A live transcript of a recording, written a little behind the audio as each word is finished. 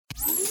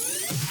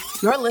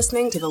You're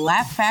listening to the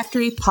Laugh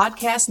Factory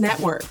Podcast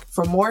Network.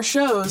 For more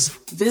shows,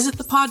 visit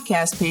the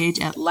podcast page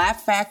at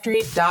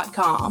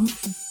laughfactory.com.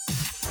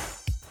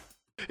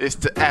 It's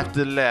the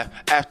after laugh.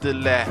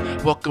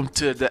 Welcome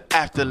to the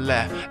after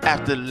laugh,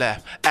 after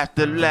laugh,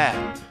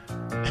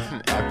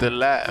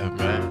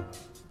 man.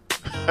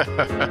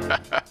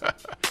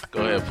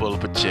 Go ahead, pull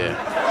up a chair.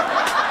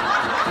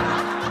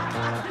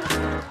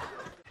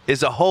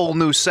 Is a whole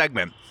new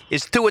segment.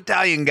 It's two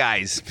Italian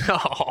guys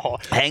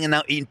hanging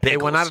out eating pickles. Hey,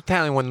 we're not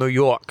Italian, we're New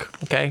York,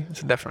 okay?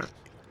 It's different.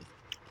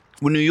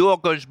 We're New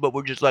Yorkers, but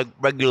we're just like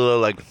regular,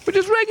 We're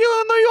just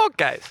regular New York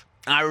guys.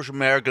 Irish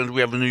Americans.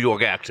 We have a New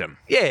York accent.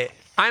 Yeah,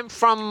 I'm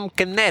from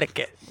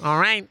Connecticut, all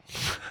right?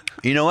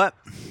 You know what?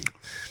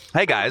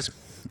 Hey guys,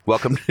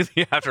 welcome to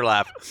the After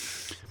Laugh.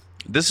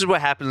 This is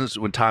what happens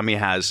when Tommy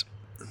has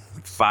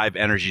 5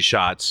 energy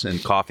shots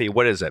and coffee.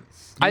 What is it?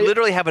 You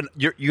literally have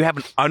you have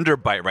an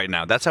underbite right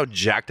now. That's how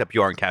jacked up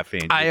you are in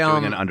caffeine. You're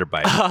doing an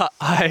underbite.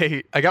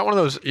 I got one of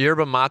those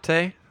yerba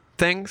mate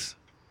things.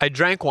 I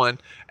drank one,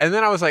 and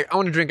then I was like, I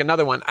want to drink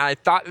another one. I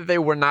thought that they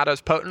were not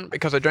as potent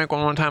because I drank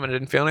one time and I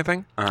didn't feel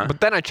anything.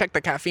 But then I checked the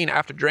caffeine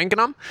after drinking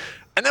them,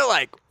 and they're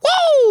like,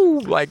 whoa,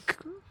 like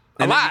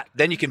a lot.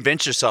 Then you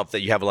convince yourself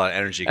that you have a lot of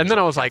energy. And then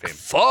I was like,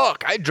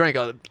 fuck, I drank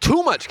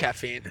too much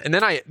caffeine. And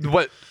then I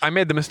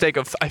made the mistake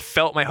of I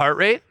felt my heart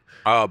rate.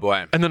 Oh,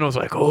 boy. And then I was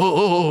like,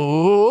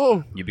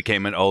 oh. You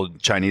became an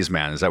old Chinese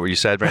man. Is that what you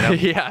said right now?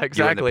 Yeah,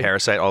 exactly. You're into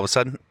Parasite all of a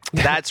sudden?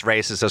 That's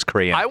racist. That's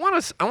Korean. I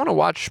want to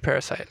watch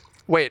Parasite.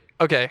 Wait,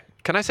 okay.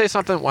 Can I say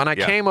something? When I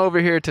came over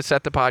here to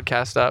set the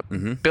podcast up,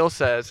 Bill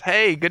says,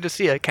 hey, good to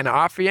see you. Can I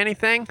offer you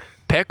anything?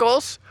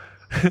 Pickles?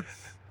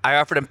 I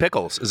offered him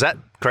pickles. Is that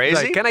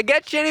crazy? Like, can I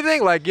get you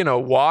anything? Like,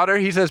 water?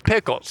 He says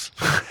pickles.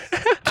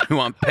 You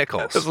want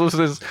pickles?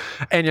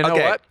 And you know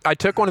what? I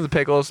took one of the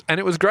pickles, and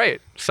it was great.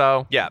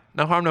 So, yeah,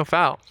 no harm, no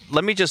foul.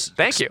 Let me just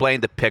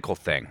explain the pickle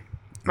thing.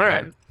 All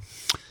right.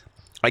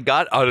 I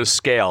got on a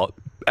scale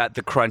at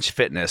the Crunch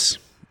Fitness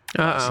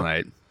last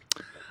night.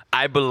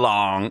 I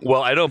belong.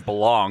 Well, I don't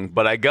belong,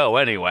 but I go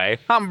anyway.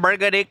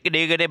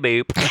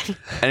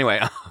 Boop. Anyway,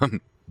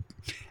 and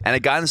I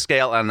got on the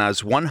scale, and I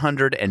was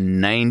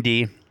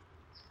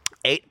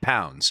 198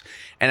 pounds.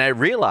 And I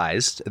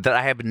realized that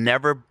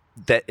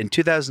that in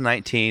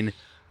 2019,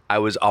 I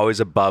was always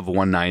above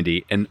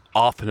 190 and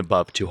often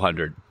above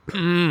 200.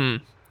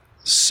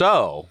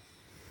 So,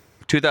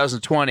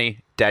 2020,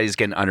 Daddy's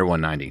getting under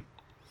 190.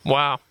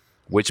 Wow.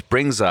 Which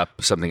brings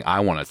up something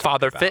I want to talk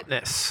about. Father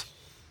fitness.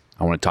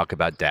 I want to talk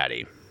about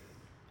Daddy.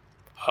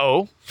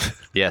 Oh?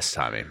 Yes,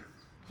 Tommy.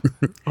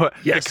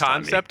 Yes, the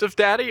concept of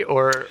Daddy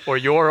or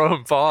your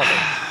own father?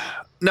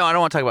 No, I don't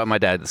want to talk about my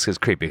dad. This is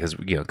creepy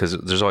because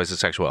there's always a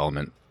sexual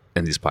element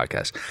in these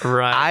podcasts.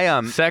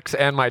 Right. Sex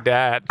and my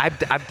dad.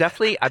 I've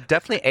definitely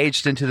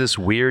aged into this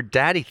weird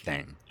daddy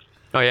thing.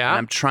 Oh yeah. And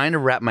I'm trying to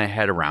wrap my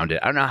head around it.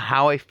 I don't know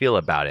how I feel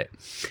about it.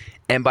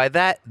 And by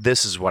that,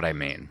 this is what I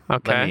mean.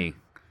 Okay.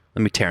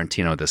 Let me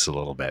Tarantino this a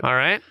little bit. All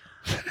right.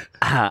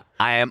 I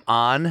am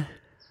on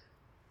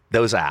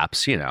those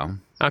apps,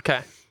 Okay.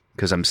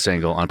 because I'm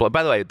single.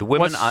 By the way, the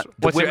women.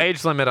 What's your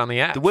age limit on the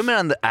app? The women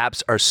on the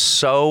apps are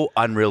so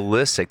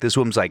unrealistic. This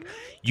woman's like,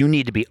 you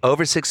need to be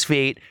over 6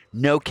 feet,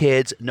 no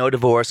kids, no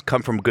divorce,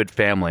 come from a good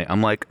family.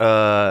 I'm like,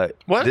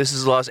 what? This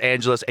is Los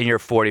Angeles, and you're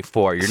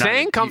 44. You're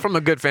saying not, come from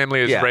a good family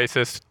is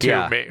racist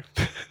to me.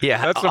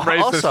 Yeah, that's some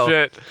racist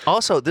shit.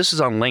 Also, this is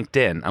on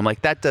LinkedIn. I'm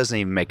like, that doesn't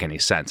even make any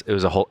sense. It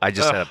was I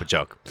just set up a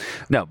joke.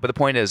 No, but the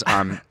point is,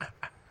 I'm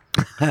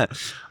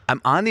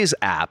on these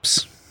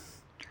apps.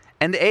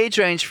 And the age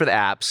range for the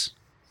apps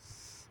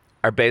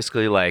are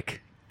basically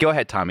like, go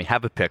ahead, Tommy,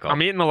 have a pickle.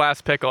 I'm eating the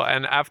last pickle,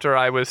 and after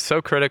I was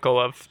so critical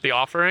of the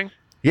offering.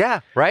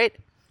 Yeah, right?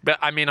 But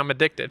I'm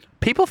addicted.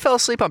 People fell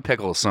asleep on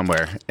pickles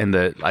somewhere in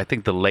I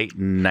think the late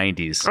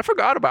 90s. I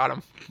forgot about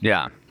them.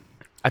 Yeah.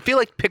 I feel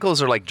like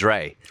pickles are like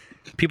Dre.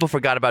 People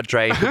forgot about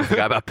Dre. People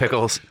forgot about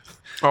pickles.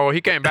 Oh,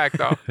 he came back,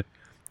 though.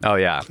 Oh,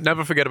 yeah.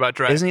 Never forget about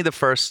Dre. Isn't he the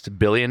first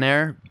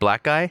billionaire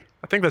black guy?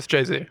 I think that's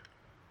Jay-Z.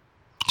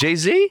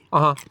 Jay-Z?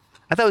 Uh-huh.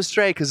 I thought it was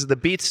Dre because of the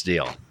Beats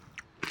deal.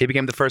 He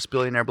became the first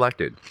billionaire black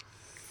dude.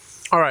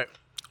 All right.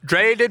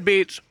 Dre did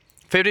Beats.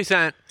 50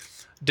 Cent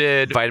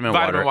did Vitamin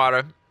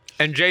Water.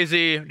 And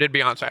Jay-Z did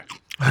Beyonce.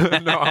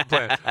 No, I'm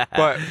playing.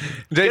 But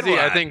Jay-Z,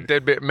 I think,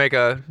 did make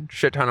a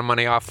shit ton of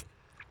money off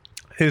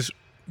his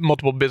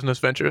multiple business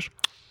ventures.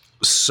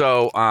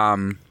 So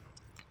I'm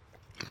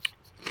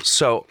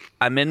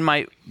in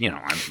my,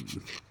 I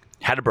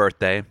had a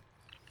birthday.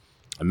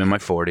 I'm in my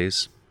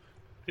 40s.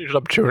 He's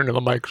up chewing in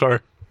the mic, sorry.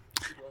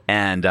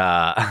 And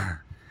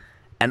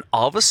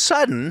all of a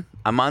sudden,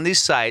 I'm on these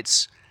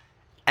sites,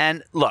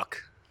 and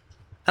look,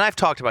 and I've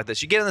talked about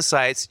this. You get on the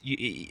sites,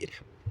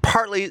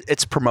 partly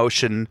it's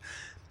promotion,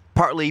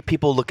 partly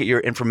people look at your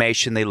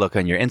information. They look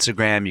on your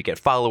Instagram. You get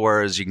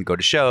followers. You can go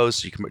to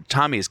shows.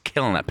 Tommy is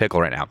killing that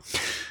pickle right now.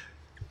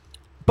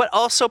 But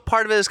also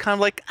part of it is kind of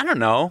like, I don't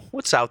know,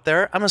 what's out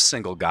there? I'm a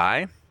single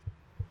guy.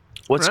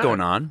 What's going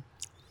on?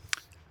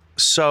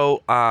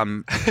 So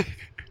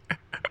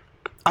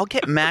I'll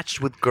get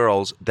matched with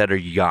girls that are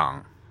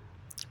young,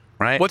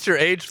 right? What's your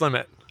age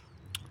limit?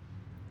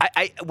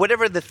 I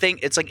whatever the thing,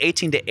 it's like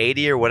 18 to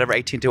 80 or whatever,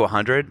 18 to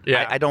 100.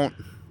 Yeah. I don't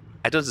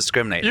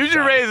discriminate. You should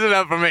John. raise it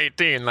up from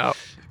 18, though.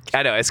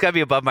 I know it's got to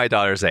be above my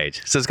daughter's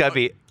age, so it's got to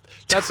be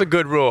That's a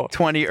good rule.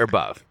 20 or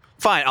above.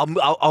 Fine, I'll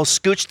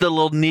scooch the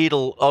little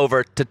needle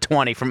over to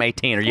 20 from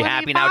 18. Are you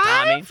happy now,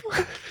 Tommy?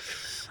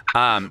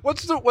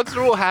 What's the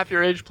rule? Half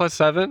your age plus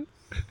 7?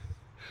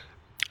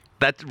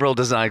 That rule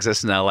does not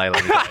exist in LA.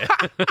 Let me tell you.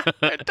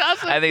 It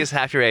doesn't. I think it's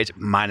half your age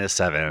minus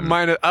 7.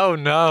 Oh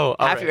no.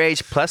 All half right. your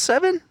age plus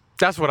 7?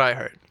 That's what I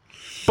heard.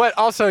 But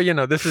also,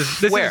 this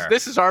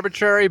is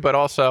arbitrary, but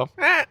also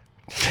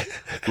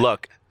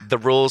Look, the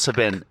rules have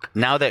been,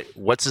 now that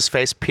what's his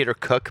face, Peter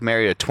Cook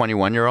married a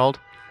 21-year-old,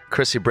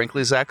 Chrissy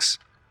Brinkley's ex,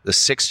 the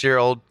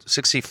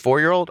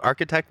 64-year-old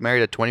architect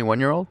married a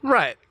 21-year-old.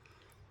 right.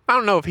 I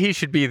don't know if he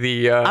should be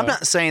the. I'm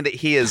not saying that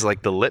he is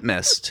like the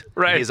litmus.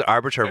 Right. He's the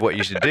arbiter of what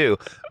you should do,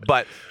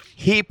 but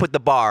he put the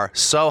bar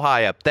so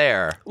high up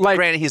there. Like,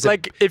 Granted, he's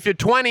if you're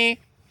 20,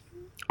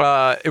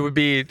 it would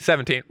be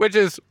 17, which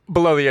is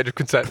below the age of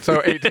consent,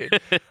 so 18.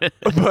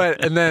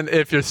 And then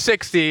if you're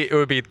 60, it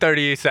would be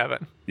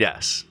 37.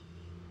 Yes.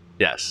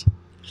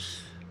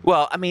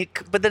 Well, I mean,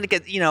 but then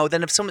again,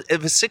 then if a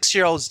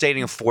 6-year-old is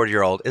dating a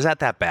 40-year-old, is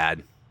that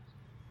bad?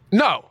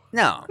 No.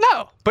 No.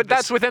 But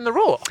that's within the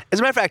rule. As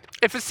a matter of fact,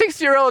 If a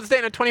 60-year-old is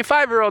dating a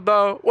 25-year-old,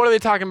 though, what are they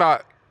talking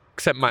about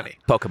except money?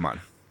 Pokemon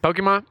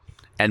Pokemon?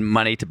 and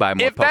money to buy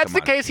more If Pokemon. that's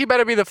the case, he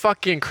better be the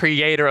fucking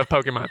creator of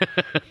Pokemon.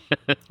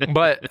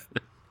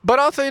 but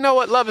also, you know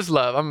what? Love is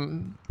love.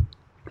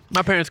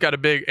 My parents got a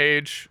big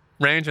age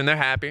range, and they're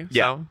happy.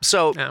 Yeah.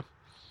 So yeah.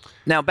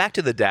 now back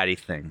to the daddy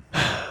thing.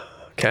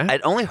 Okay.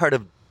 I'd only heard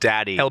of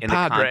daddy El in the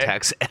Padre.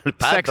 context.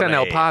 Sex and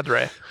El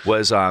Padre.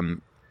 was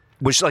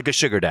like a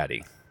sugar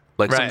daddy.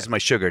 Like Right. someone's my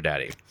sugar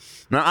daddy.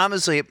 Now,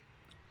 obviously,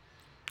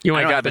 You I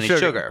ain't don't got have the any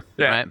sugar.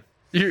 Yeah. right?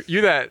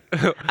 You that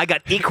I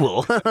got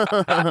equal.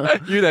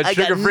 you that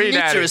sugar free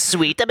daddy.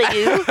 Sweet.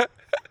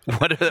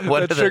 What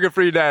are the Sugar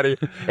free daddy.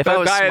 If I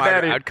was diet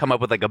smarter, daddy. I'd come up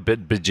with like a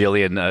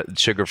bajillion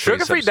sugar-free.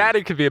 Sugar free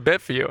daddy could be a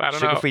bit for you. I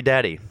don't know. Sugar-free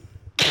daddy.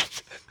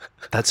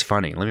 That's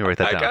funny. Let me write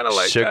that I down. kinda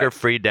like that.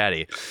 Sugar-free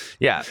daddy.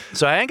 Yeah.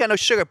 So I ain't got no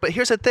sugar. But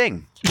here's the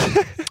thing.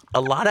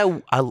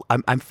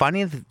 I'm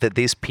finding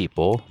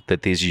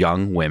that these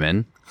young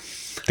women,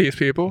 These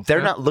people.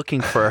 they're not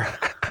looking for.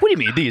 What do you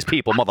mean, these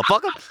people,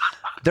 motherfucker?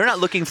 They're not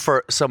looking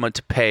for someone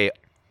to pay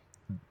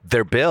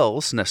their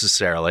bills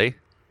necessarily.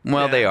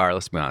 Well, Yeah. they are.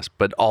 Let's be honest.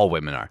 But all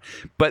women are.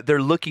 But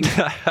they're looking.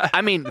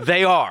 I mean,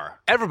 they are.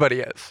 Everybody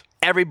is.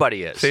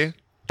 Everybody is. See?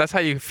 That's how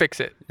you fix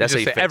it. That's how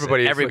just you say fix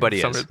everybody it. is. Everybody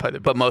looking for is, somebody to pay their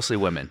but bills. mostly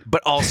women,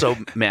 but also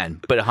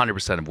men, but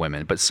 100% of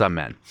women, but some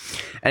men.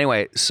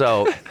 Anyway,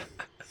 so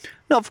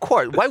no, of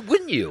course. Why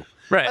wouldn't you?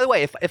 Right. By the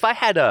way, if I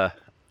had a,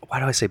 why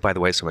do I say by the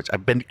way so much?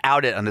 I've been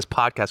outed on this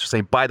podcast for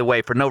saying by the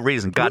way for no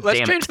reason. God Let's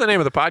damn change it. the name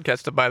of the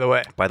podcast to By the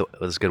Way. By the way,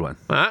 that's a good one.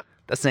 Huh?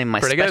 That's the name of my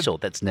Pretty good. special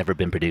that's never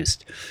been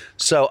produced.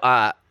 So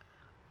I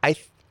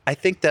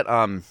think that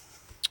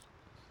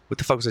what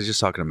the fuck was I just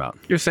talking about?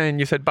 You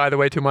said by the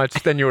way too much.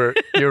 Then you were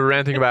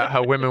ranting about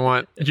how women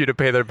want you to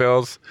pay their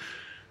bills,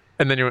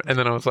 and then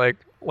I was like,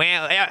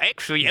 well,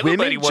 actually,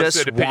 everybody Women wants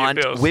just you to pay want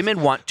your bills.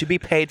 women want to be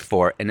paid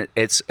for, and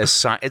it's a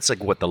sign. It's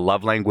like what the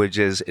love language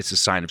is. It's a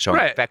sign of showing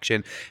Right.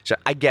 affection. So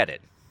I get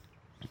it.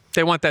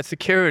 They want that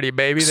security,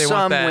 baby. They Some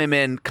want that.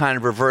 women kind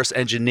of reverse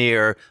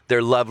engineer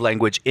their love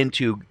language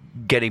into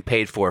getting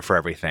paid for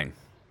everything.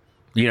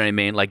 You know what I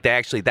mean? Like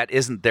that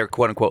isn't their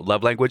quote unquote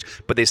love language,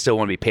 but they still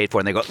want to be paid for,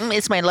 and they go,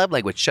 "It's my love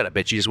language." Shut up,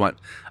 bitch! You just want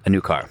a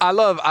new car.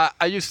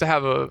 I used to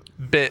have a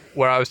bit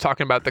where I was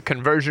talking about the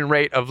conversion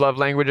rate of love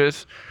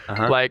languages.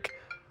 Like,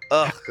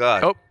 Oh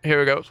God. oh,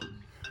 here it goes.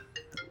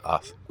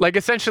 Off. Like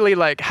essentially,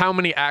 like how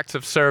many acts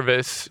of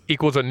service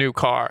equals a new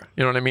car?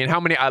 You know what I mean?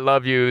 How many I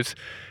love yous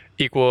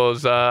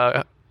equals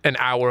an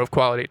hour of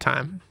quality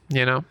time?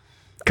 You know?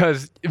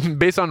 Because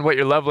based on what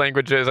your love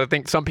language is, I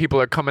think some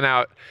people are coming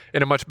out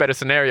in a much better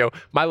scenario.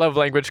 My love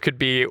language could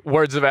be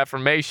words of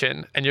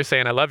affirmation, and you're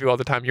saying I love you all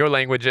the time. Your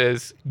language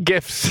is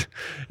gifts.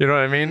 You know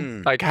what I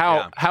mean? Like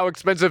how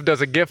expensive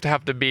does a gift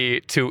have to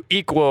be to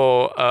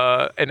equal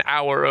an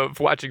hour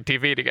of watching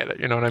TV together?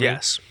 You know what I mean?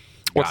 Yes.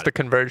 What's Got the it.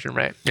 conversion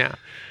rate? Yeah.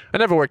 I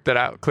never worked that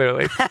out,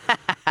 clearly.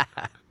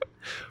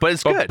 But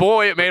it's But good.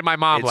 boy, it made my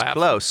mom it's laugh.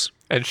 close.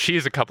 And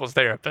she's a couples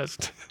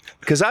therapist.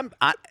 Because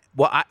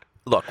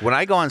look, when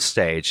I go on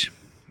stage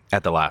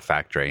at the Laugh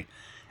Factory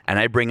and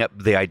I bring up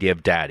the idea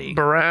of daddy,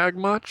 Brag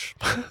much?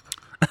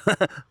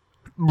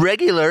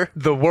 regular,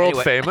 The world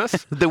Anyway.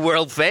 famous. the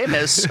world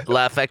famous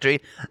Laugh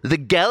Factory, the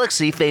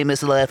galaxy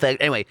famous Laugh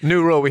Factory. Anyway,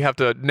 New rule, we have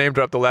to name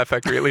drop the Laugh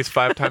Factory at least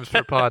 5 times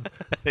per pod.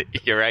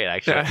 you're right,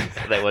 actually.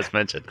 Yeah. That was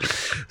mentioned.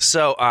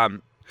 So,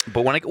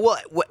 but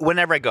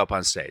whenever I go up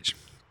on stage,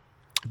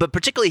 but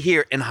particularly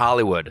here in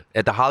Hollywood,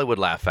 at the Hollywood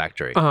Laugh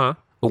Factory, Uh-huh.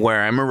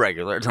 where I'm a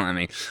regular, telling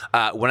me,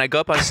 when I go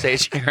up on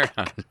stage here,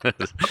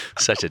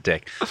 such a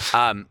dick,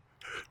 and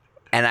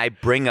I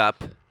bring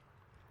up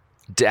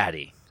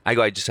daddy.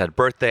 I just had a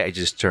birthday. I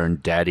just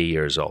turned daddy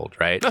years old,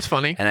 right? That's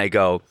funny. And I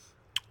go,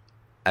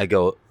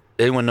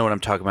 anyone know what I'm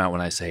talking about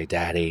when I say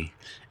daddy?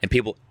 And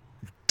people,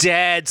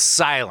 dead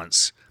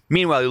silence.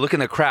 Meanwhile, you look in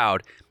the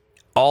crowd,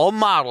 all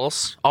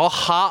models, all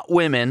hot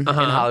women in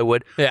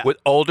Hollywood with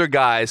older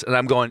guys, and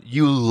I'm going,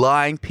 you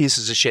lying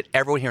pieces of shit.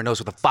 Everyone here knows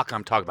what the fuck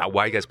I'm talking about.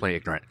 Why are you guys playing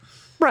ignorant?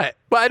 Right.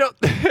 Well, I don't.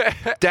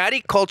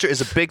 Daddy culture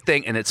is a big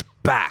thing, and it's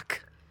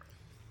back.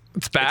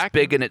 It's back? It's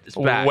big, and it's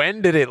back.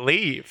 When did it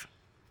leave?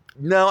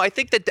 No, I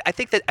think that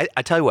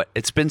I tell you what,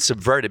 it's been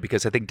subverted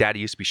because I think daddy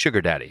used to be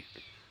sugar daddy.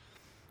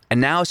 And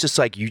now it's just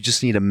like you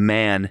just need a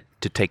man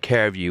to take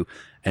care of you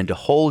and to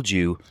hold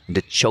you and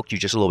to choke you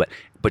just a little bit,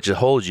 but to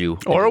hold you.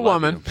 Or a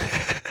woman.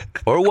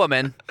 Or a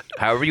woman,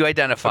 however you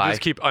identify. I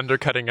just keep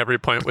undercutting every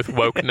point with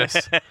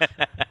wokeness.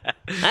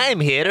 I'm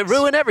here to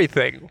ruin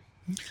everything.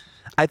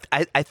 I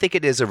think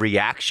it is a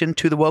reaction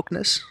to the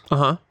wokeness,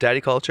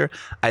 daddy culture.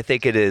 I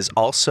think it is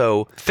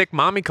also thick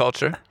mommy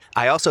culture.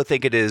 I also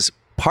think it is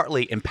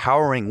partly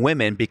empowering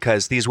women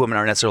because these women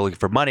aren't necessarily looking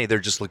for money. They're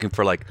just looking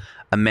for like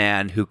a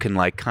man who can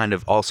like kind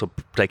of also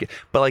take it.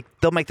 But like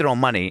they'll make their own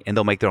money and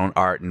they'll make their own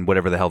art and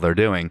whatever the hell they're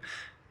doing.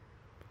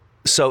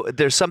 So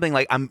there's something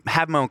like I'm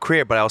having my own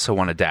career, but I also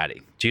want a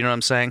daddy. Do you know what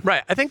I'm saying?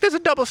 Right. I think there's a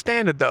double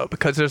standard though,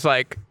 because there's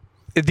like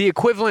the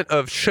equivalent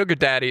of sugar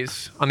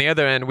daddies. On the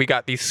other end, we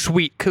got these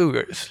sweet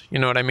cougars. You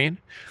know what I mean?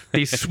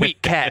 These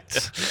sweet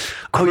cats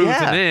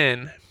cruising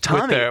in.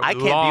 Tommy, with their I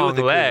can't be long with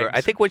a legs. cougar. I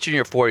think once you're in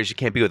your 40s, you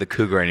can't be with a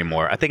cougar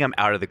anymore. I think I'm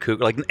out of the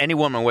cougar. Like any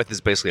woman I'm with is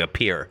basically a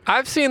peer.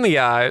 I've seen the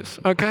eyes.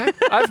 Okay,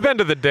 I've been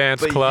to the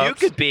dance But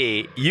clubs.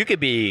 you could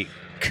be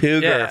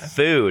cougar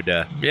food.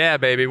 Yeah,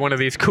 baby, one of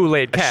these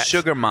Kool-Aid cats.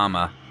 Sugar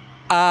mama.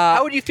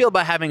 How would you feel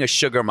about having a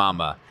sugar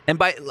mama? And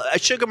by a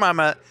sugar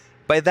mama,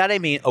 by that I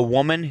mean a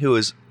woman who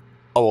is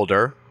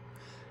older.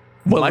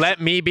 Well, let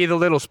me be the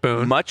little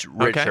spoon. Much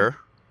richer.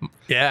 Okay.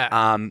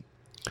 Yeah.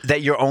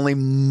 That you're only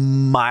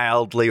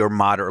mildly or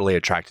moderately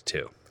attracted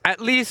to. At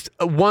least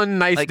one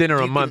nice dinner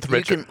a month,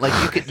 Richard.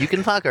 You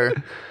can fuck her,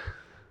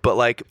 but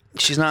like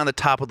she's not on the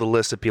top of the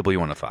list of people you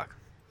want to fuck.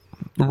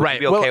 Right.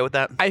 Would you be okay with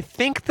that? I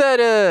think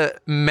that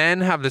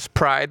men have this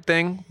pride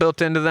thing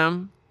built into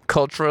them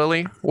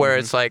culturally, where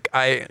it's like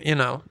I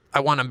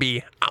want to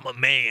be. I'm a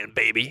man,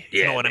 baby.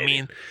 You know what I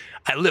mean?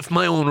 I lift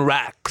my own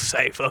rocks.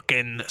 I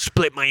fucking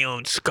split my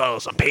own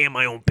skulls. I'm paying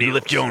my own bills. You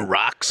lift your own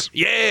rocks?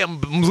 Yeah,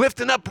 I'm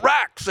lifting up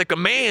rocks like a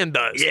man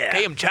does. Yeah.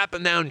 Okay, I'm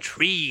chopping down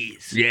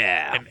trees.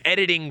 Yeah. I'm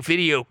editing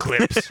video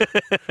clips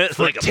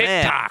for like a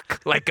man.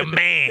 TikTok like a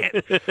man.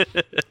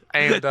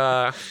 And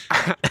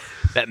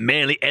that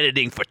manly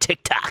editing for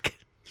TikTok.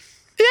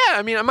 yeah,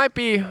 I mean, it might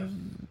be.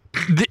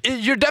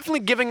 You're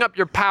definitely giving up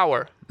your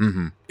power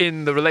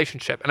in the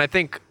relationship, and I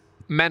think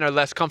men are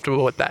less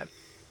comfortable with that.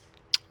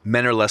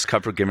 Men are less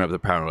comfortable giving up their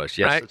power list.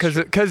 Yes, Right?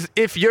 Because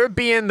if you're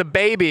being the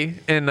baby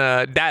in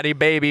a daddy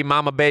baby,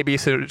 mama baby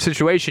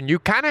situation, you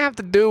kind of have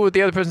to do what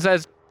the other person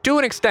says to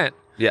an extent.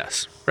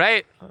 yes.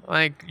 Right?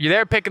 Like, you're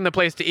there picking the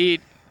place to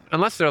eat,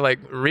 unless they're like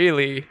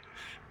really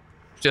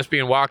just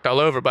being walked all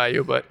over by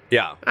you, but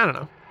Yeah. I don't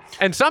know.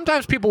 And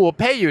sometimes people will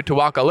pay you to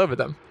walk all over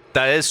them.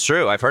 That is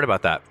true. I've heard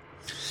about that.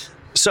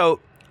 So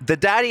the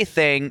daddy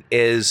thing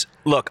is,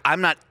 look, I'm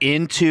not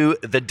into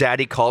the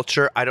daddy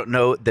culture. I don't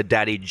know the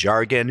daddy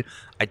jargon.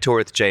 I tour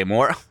with Jay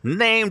Moore.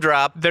 Name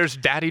drop. There's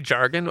daddy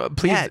jargon.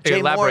 Please Yeah, Jay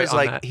elaborate Moore is on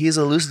like, that. he's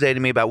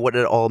elucidating me about what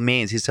it all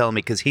means. He's telling me,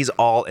 because he's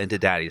all into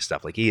daddy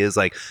stuff. Like, he is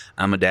like,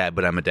 I'm a dad,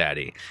 but I'm a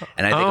daddy.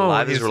 And I think a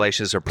lot of his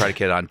relationships are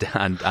predicated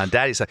on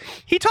daddy stuff.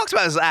 He talks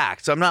about his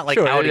act, so I'm not like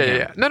outing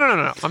him. No.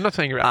 I'm not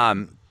saying you're out.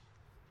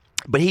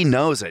 But he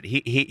knows it.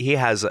 He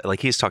has,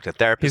 like, he's talked to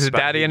therapists. He's a about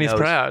it. daddy He and he's knows-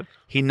 proud.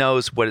 He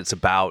knows what it's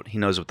about. He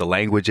knows what the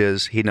language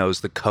is. He knows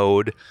the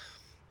code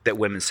that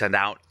women send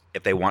out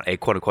if they want a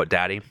quote-unquote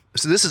daddy.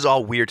 So this is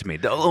all weird to me.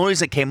 The only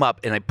reason it came up,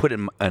 and I put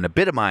in a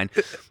bit of mine,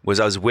 was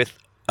I was with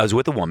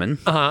a woman.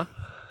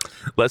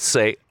 Let's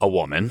say a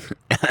woman.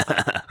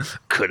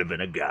 Could have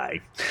been a guy.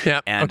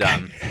 Yeah. And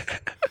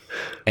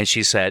and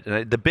she said,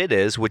 and the bit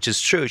is, which is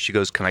true, she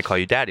goes, "Can I call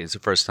you daddy?" It's the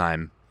first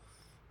time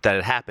that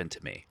it happened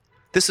to me.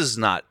 This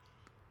didn't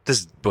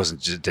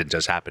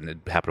just happen. It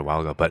happened a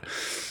while ago,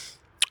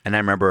 and I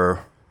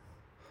remember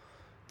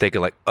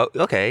thinking like, "Oh,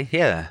 okay,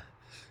 yeah."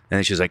 And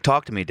then she was like,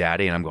 "Talk to me,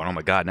 daddy." And I'm going, "Oh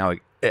my god, now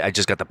I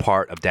just got the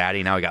part of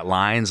daddy. Now I got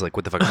lines. Like,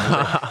 what the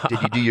fuck?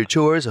 Did you do your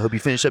chores? I hope you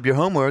finished up your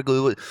homework."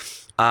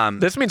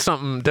 This means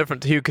something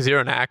different to you because you're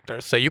an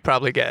actor, so you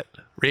probably get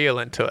real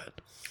into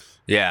it.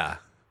 Yeah.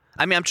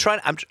 I mean, I'm trying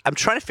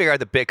to figure out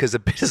the bit, because the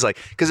bit is like,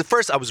 because at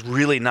first I was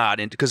really not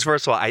into, because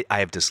first of all, I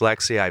have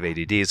dyslexia, I have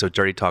ADD, so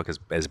dirty talk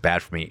is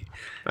bad for me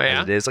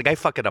as it is. Like, I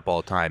fuck it up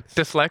all the time.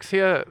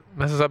 Dyslexia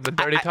messes up the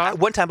dirty talk?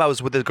 One time I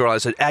was with this girl, I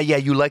said, yeah,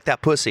 you like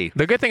that pussy.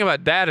 The good thing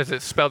about dad is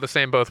it's spelled the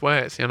same both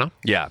ways, you know?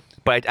 Yeah.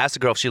 But I asked the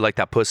girl if she liked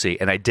that pussy,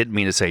 and I didn't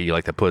mean to say you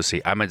like that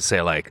pussy. I meant to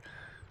say, like,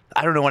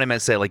 I don't know what I meant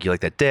to say, like, you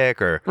like that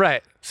dick, or...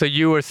 Right. So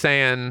you were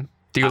saying,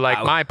 do you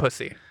like my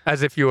pussy?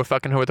 As if you were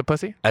fucking her with a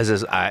pussy?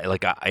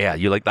 Yeah,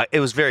 you like that. It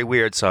was very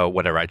weird, so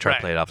whatever. I tried to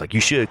play it off like,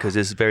 you should, because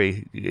this is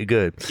very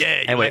good.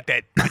 Yeah, you like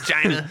that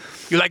vagina?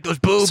 You like those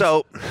boobs?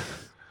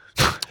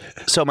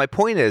 So my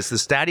point is,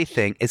 this daddy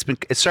thing,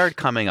 it started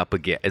coming up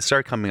again. It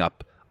started coming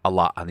up a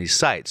lot on these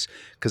sites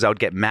because I would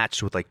get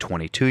matched with like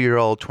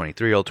 22-year-old,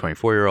 23-year-old,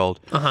 24-year-old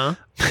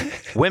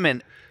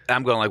women. And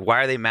I'm going like,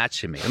 why are they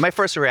matching me? And my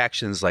first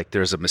reaction is like,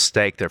 there's a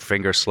mistake. Their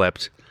finger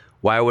slipped.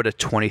 Why would a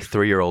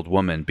 23-year-old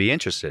woman be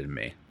interested in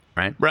me?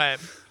 Right. Right.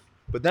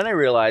 But then I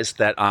realized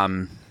that,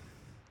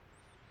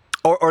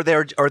 or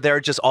they're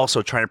just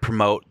also trying to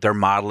promote their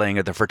modeling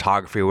or their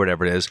photography or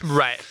whatever it is.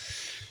 Right.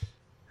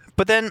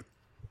 But then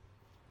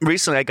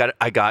recently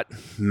I got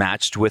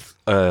matched with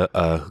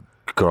a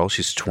girl.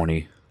 She's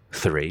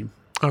 23,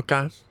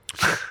 Okay.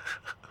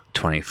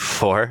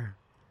 24.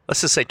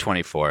 Let's just say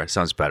 24.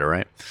 Sounds better,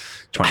 right?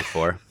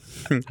 24.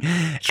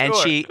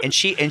 And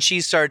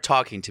she started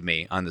talking to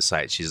me on the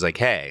site. She's like,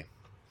 "Hey."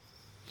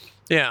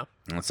 Yeah.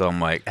 And so I'm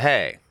like,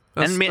 "Hey."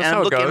 That's And how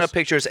I'm it looking goes. at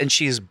pictures, and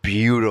she's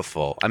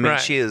beautiful. I mean,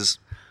 Right. she is.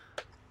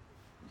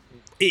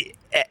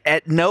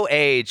 At no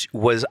age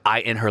was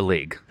I in her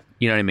league.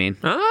 You know what I mean?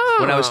 Oh.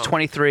 When I was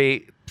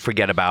 23,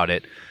 forget about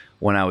it.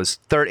 When I was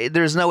 30,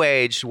 there's no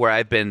age where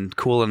I've been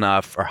cool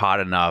enough or hot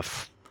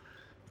enough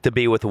to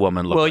be with a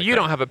woman. Well, like you that.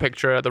 don't have a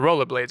picture of the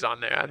rollerblades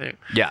on there, I think.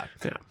 Yeah.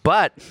 Yeah.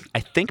 But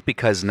I think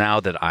because now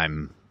that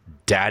I'm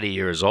daddy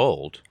years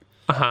old,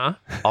 Uh-huh.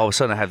 all of a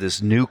sudden I have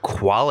this new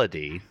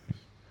quality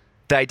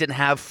that I didn't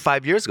have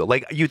 5 years ago.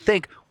 Like you'd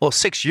think, well,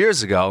 6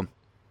 years ago,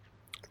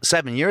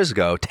 7 years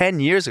ago, 10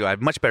 years ago, I have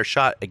a much better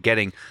shot at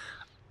getting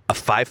a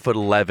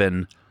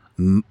 5'11"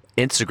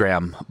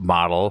 Instagram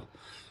model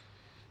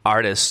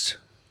artist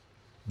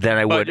than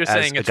I But would you're as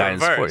saying a it's guy in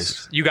his reversed.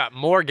 40s. You got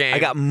more game. I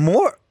got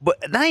more,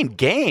 but not even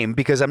game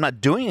because I'm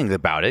not doing anything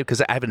about it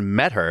because I haven't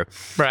met her.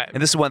 Right.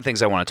 And this is one of the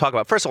things I want to talk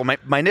about. First of all,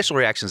 my initial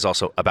reaction is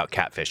also about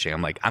catfishing.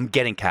 I'm like, I'm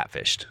getting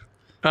catfished.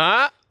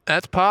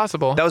 That's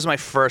possible. That was my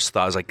first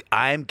thought. I was like,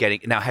 I'm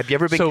getting. Now, have you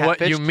ever been So catfished?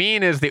 what you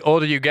mean is the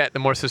older you get, the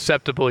more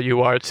susceptible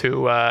you are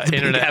to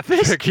internet.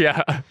 catfished?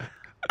 Yeah.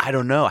 I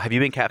don't know. Have you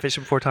been catfished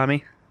before,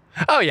 Tommy?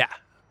 Oh yeah.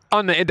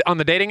 On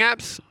the dating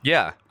apps,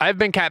 Yeah. I've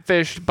been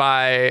catfished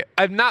by.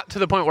 I'm not to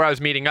the point where I was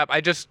meeting up.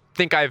 I just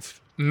think I've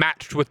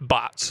matched with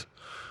bots.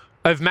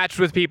 I've matched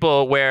with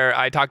people where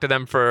I talked to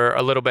them for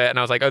a little bit, and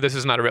I was like, "Oh, this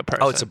is not a real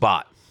person." Oh, it's a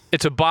bot.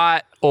 It's a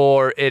bot,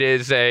 or it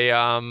is a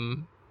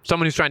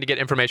someone who's trying to get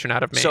information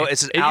out of me. So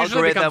it's an It usually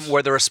algorithm becomes-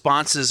 where the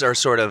responses are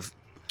sort of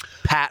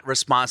pat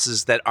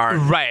responses that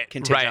aren't right,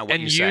 contingent on what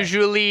and you say.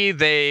 usually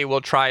they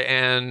will try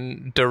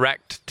and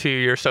direct to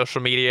your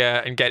social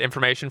media and get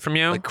information from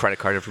you. Like credit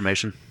card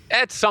information.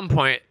 At some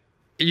point,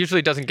 it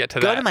usually doesn't get to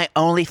Go that. to my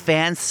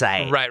OnlyFans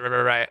site. Right.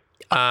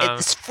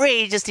 It's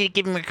free. Just need to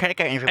give me my credit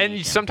card information.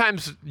 And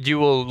sometimes you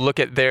will look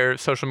at their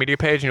social media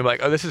page and you're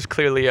like, oh, this is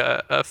clearly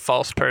a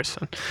false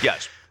person.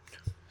 Yes.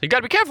 You got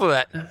to be careful of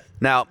that.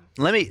 Now,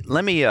 let me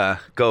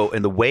go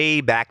in the way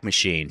back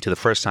machine to the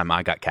first time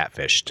I got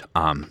catfished.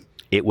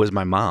 It was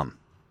my mom.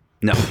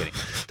 No, I'm kidding.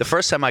 The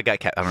first time I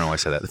got I don't know why I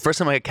said that. The first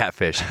time I got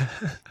catfished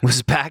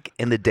was back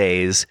in the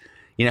days.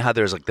 You know how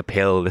there's like the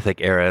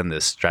Paleolithic era and the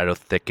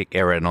Stratothic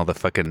era and all the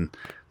fucking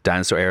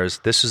dinosaur eras?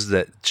 This is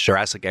the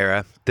Jurassic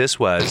era. This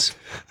was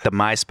the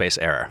MySpace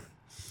era.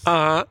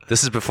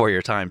 This is before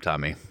your time,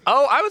 Tommy.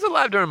 Oh, I was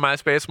alive during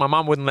MySpace. My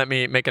mom wouldn't let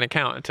me make an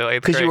account until 8th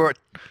grade. Because you were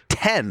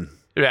 10.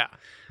 Yeah.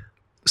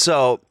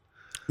 So,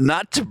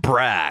 not to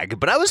brag,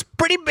 but I was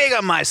pretty big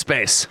on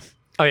MySpace.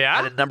 Oh, I yeah?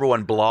 had a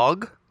 #1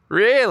 blog.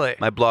 Really?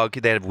 My blog,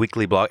 they had a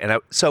weekly blog. And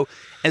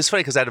it's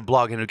funny because I had a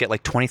blog and it would get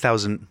like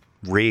 20,000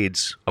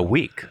 reads a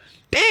week,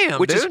 Damn,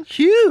 which dude. is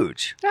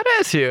huge. That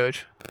is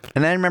huge.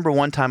 And then I remember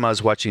one time I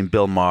was watching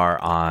Bill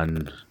Maher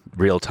on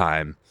Real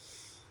Time,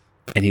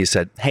 and he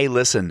said, "Hey,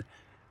 listen,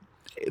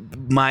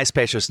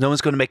 MySpace, no one's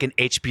going to make an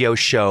HBO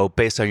show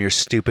based on your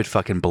stupid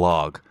fucking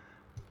blog."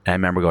 And I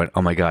remember going,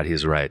 "Oh my God,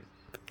 he's right."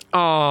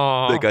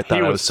 Oh, Like, I thought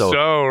he I was was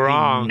so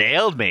wrong. He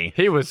nailed me.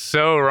 He was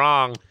so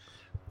wrong,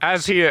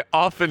 as he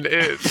often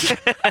is.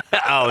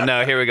 Oh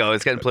no, here we go.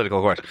 It's getting political,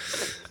 of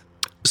course.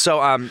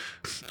 So,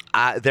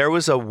 there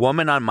was a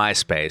woman on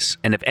MySpace,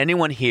 and if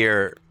anyone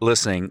here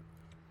listening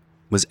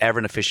was ever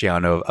an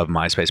aficionado of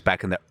MySpace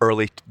back in the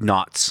early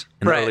noughts,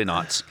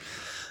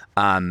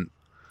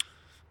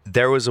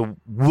 there was a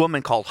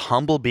woman called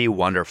Humblebee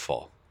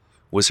Wonderful,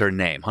 was her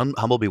name.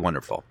 Humblebee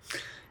Wonderful.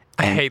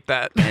 I hate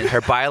that. And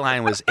her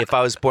byline was, "If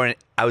I was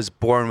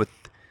born with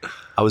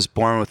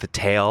a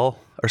tail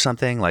or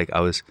something, like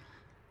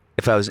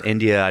if I was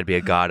India, I'd be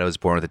a god. I was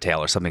born with a tail,"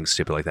 or something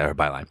stupid like that. Her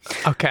byline.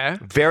 Okay.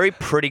 Very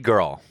pretty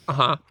girl.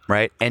 Uh-huh.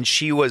 Right? And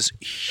she was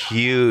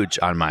huge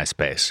on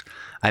MySpace.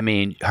 I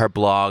mean, her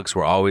blogs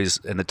were always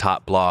in the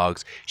top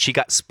blogs. She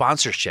got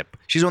sponsorship.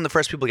 She's one of the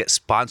first people to get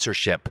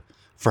sponsorship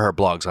for her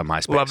blogs on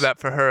MySpace. Love that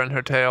for her and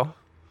her tail.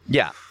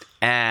 Yeah.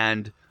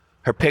 And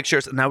her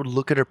pictures, and I would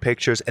look at her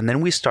pictures, and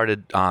then we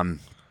started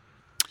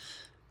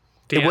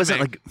it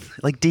wasn't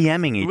like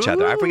DMing each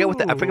other. I forget what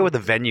the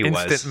venue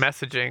was. Instant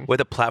messaging. What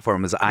the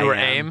platform was. You were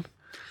AIM?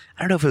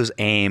 I don't know if it was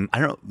AIM. I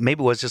don't know.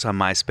 Maybe it was just on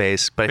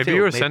MySpace. But I Maybe feel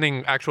you were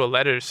sending actual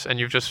letters and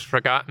you've just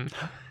forgotten.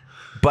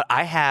 But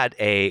I had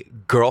a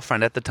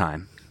girlfriend at the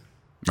time.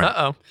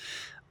 Uh-oh.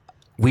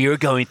 We were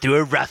going through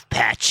a rough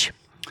patch.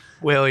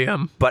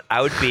 William. But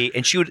I would be,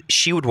 and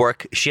she would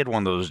work. She had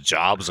one of those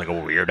jobs like a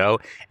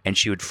weirdo, and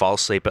she would fall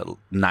asleep at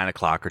 9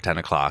 o'clock or 10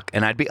 o'clock,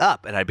 and I'd be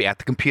up, and I'd be at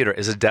the computer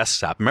as a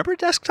desktop. Remember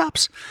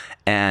desktops?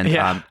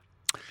 And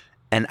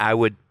and I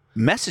would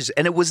message,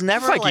 and it was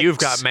never It's like You've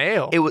Got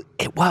Mail.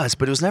 It was,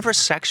 but it was never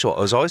sexual. It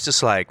was always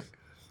just like,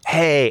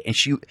 hey, and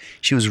she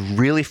was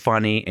really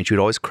funny, and she would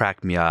always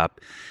crack me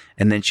up,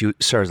 and then she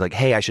started like,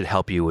 hey, I should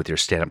help you with your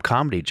stand-up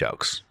comedy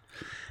jokes.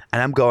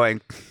 And I'm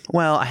going,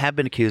 well, I have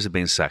been accused of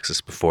being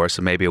sexist before,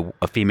 so maybe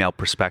a female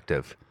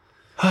perspective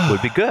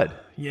would be good.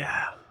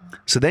 Yeah.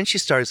 So then she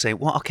started saying,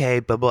 well, okay,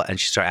 blah, blah, and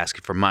she started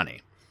asking for money.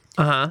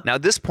 Uh-huh. Now,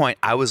 at this point,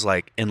 I was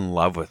like in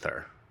love with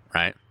her,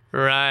 right?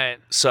 Right.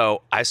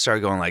 So I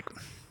started going like,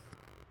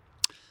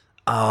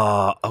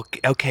 oh,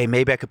 okay,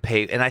 maybe I could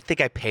pay. And I think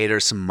I paid her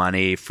some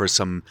money for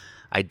some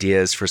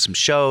ideas for some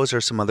shows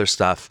or some other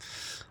stuff.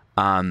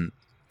 Damn.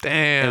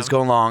 And it was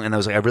going along, and I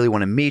was like, I really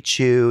want to meet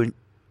you.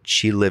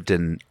 She lived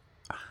in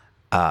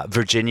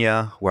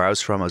Virginia, where I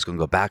was from. I was going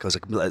to go back. I was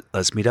like,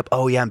 let's meet up.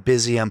 Oh, yeah, I'm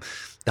busy. I'm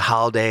the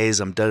holidays.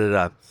 I'm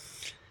da-da-da.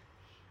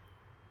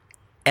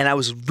 And I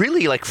was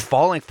really like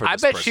falling for this I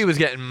bet person. she was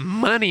getting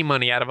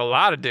money out of a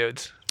lot of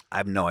dudes. I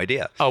have no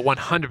idea. Oh,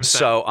 100%.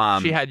 So,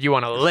 she had you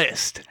on a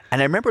list.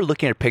 And I remember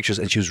looking at her pictures,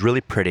 and she was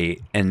really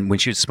pretty. And when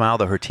she would smile,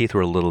 though, her teeth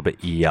were a little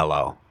bit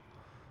yellow.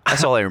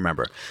 That's all I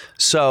remember.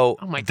 So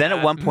Oh my then God.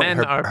 at one point,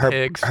 Men are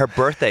pigs. her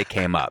birthday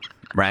came up,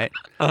 right?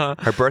 Uh-huh.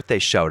 Her birthday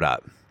showed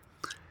up,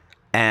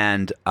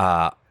 and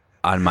on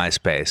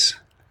MySpace.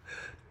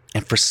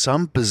 And for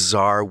some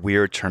bizarre,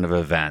 weird turn of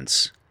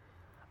events,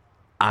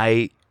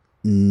 I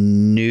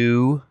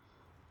knew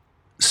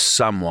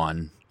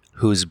someone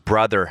whose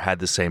brother had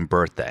the same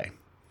birthday,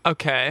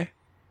 Okay.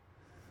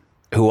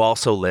 who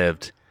also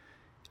lived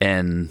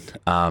in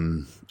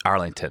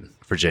Arlington,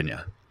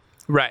 Virginia.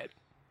 Right.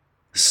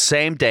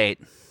 Same date,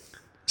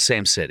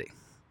 same city.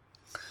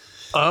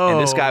 Oh,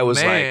 And this guy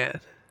was man.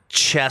 like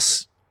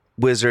chess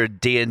wizard,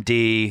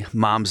 D&D,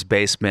 mom's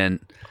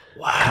basement,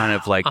 kind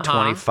of like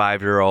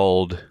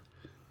 25-year-old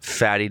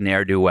fatty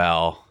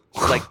ne'er-do-well.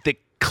 Like the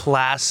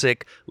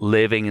classic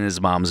living in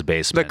his mom's The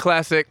basement.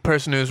 classic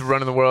person who's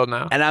running the world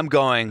now. And I'm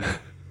going,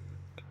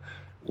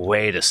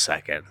 wait a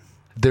second.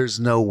 There's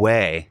no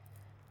way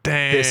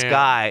Damn. this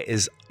guy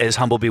is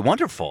Humble Be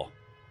Wonderful.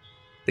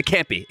 It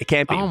can't be. It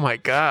can't be. Oh my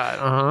God.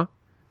 Uh-huh.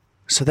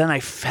 So then I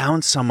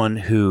found someone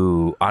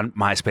who on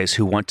MySpace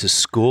who went to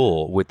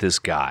school with this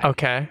guy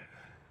Okay.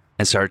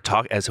 and started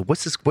talking. I said,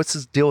 "What's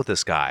this deal with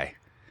this guy?"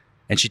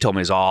 And she told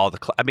me it's all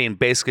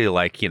basically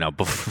like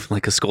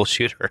like a school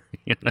shooter.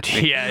 You know what I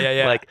mean?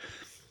 Yeah. Like,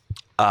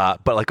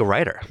 but like a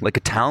writer, like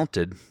a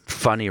talented,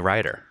 funny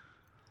writer.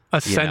 A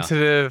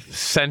sensitive,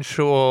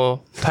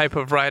 sensual type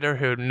of writer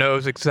who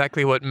knows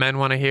exactly what men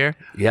want to hear.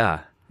 Yeah.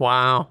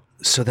 Wow.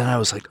 So then I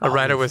was like, A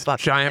writer with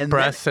giant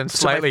breasts and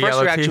slightly so my first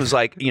yellow reaction teeth. was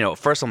like,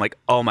 first I'm like,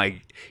 oh my,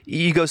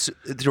 you go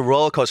through a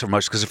roller coaster of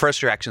emotions because the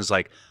first reaction is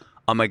like,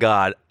 oh my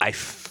God, I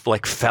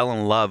fell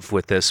in love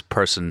with this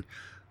person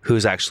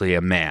who's actually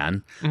a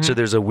man. Mm-hmm. So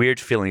there's a weird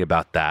feeling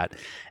about that.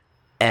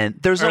 And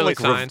there's Early no like,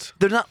 signs.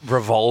 they're not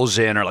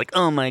revulsion or like,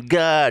 oh my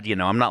God,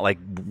 I'm not like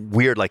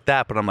weird like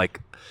that, but I'm like,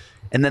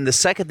 and then the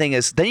second thing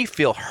is then you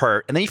feel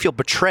hurt and then you feel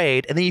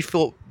betrayed and then you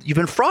feel you've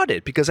been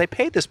frauded because I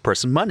paid this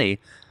person money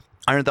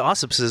under the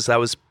auspices I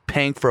was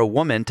paying for a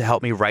woman to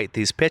help me write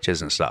these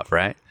pitches and stuff,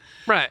 right?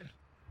 Right.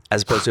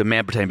 As opposed to a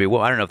man pretending to be,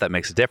 well, I don't know if that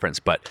makes a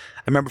difference, but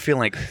I remember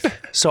feeling like,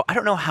 so I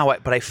don't know how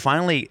but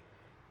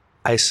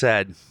I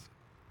said,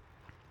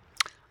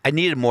 I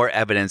needed more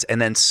evidence. And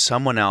then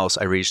someone else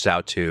I reached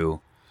out to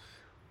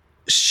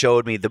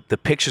showed me the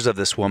pictures of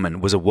this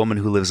woman was a woman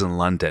who lives in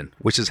London,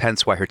 which is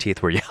hence why her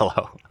teeth were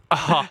yellow.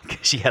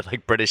 She had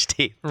like British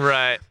teeth.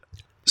 Right.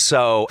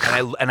 So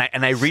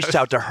and I reached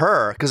out to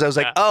her because I was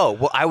like, oh,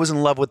 well, I was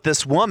in love with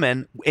this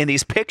woman in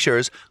these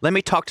pictures. Let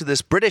me talk to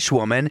this British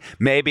woman.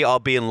 Maybe I'll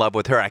be in love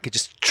with her. I could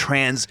just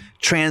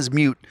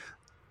transmute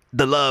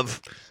the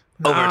love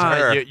over to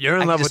her. You're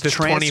in I love could with this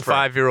just transfer.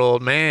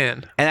 25-year-old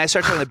man. And I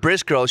started talking to the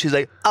British girl. She's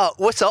like, oh,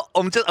 what's up?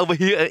 I'm just over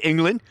here in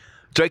England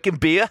drinking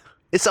beer.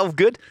 It's all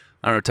good.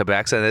 I don't know what type of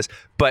accent it is.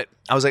 But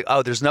I was like,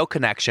 oh, there's no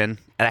connection.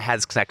 And I had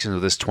this connection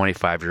with this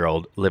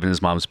 25-year-old living in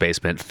his mom's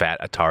basement, fat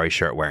Atari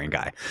shirt wearing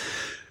guy.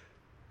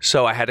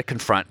 So I had to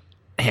confront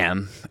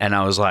him. And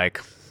I was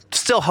like,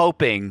 still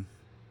hoping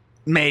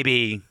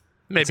maybe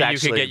Maybe you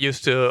could get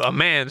used to a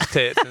man's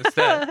tits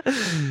instead.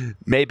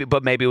 Maybe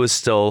it was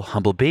still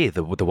Humble Bee,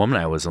 the woman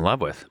I was in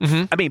love with.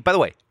 Mm-hmm. I mean, by the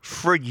way,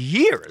 for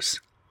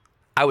years,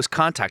 I was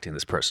contacting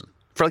this person.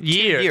 For like 2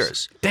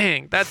 years.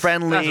 Dang, that's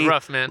Friendly, That's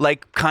rough, man.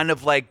 Like kind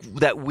of like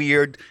that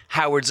weird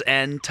Howard's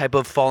End type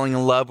of falling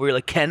in love where you're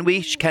like, can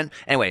we?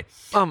 Anyway.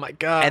 Oh my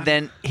God. And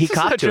then he This is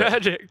copped so to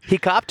tragic. it. He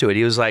copped to it.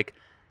 He's like,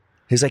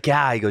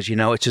 yeah. He goes,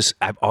 it's just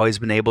I've always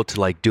been able to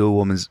like do a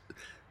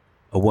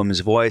woman's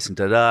voice and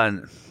da-da.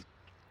 And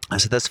I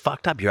said, that's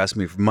fucked up. You're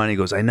asking me for money. He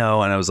goes, I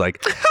know. And I was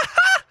like,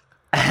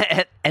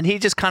 and he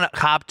just kind of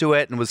copped to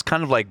it and was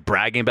kind of like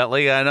bragging about,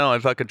 like, I know, I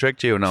fucking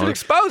tricked you. And I Should was,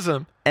 expose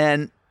him.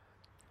 and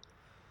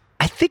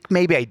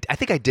I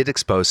think I did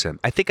expose him.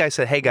 I think I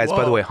said, hey guys,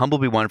 by the way,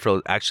 Humblebee won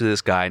for actually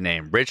this guy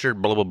named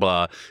Richard blah blah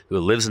blah who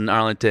lives in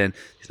Arlington.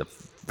 He's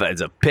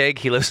a pig.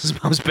 He lives in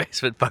his mom's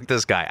basement. Fuck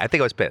this guy. I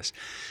think I was pissed.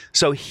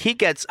 So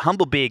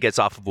Humblebee gets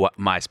off of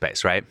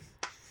MySpace, right?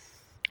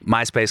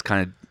 MySpace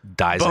kind of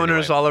dies. Boners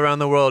anyway. all around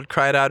the world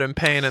cried out in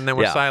pain and then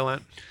were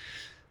silent.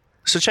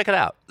 So check it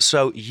out.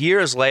 So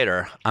years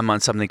later, I'm on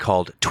something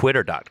called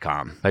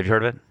Twitter.com. Have you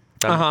heard of it?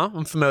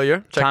 I'm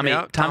familiar. Check me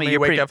out. Tommy, Tommy you're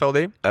Wake pretty-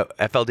 FLD.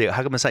 FLD.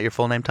 How come it's not your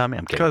full name, Tommy?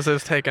 I'm kidding. Because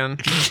it's taken.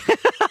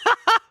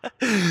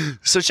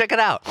 So check it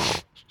out.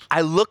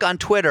 I look on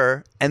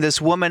Twitter, and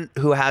this woman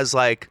who has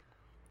like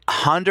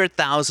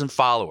 100,000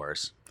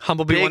 followers,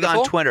 Humblebee big Wonderful?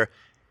 on Twitter.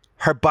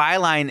 Her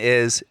byline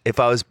is, "If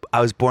I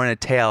was born in a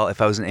tail,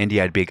 if I was in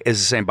India, I'd be." It's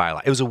the same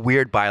byline. It was a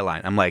weird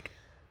byline. I'm like,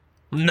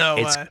 No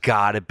it's way.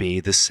 gotta be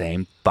the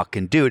same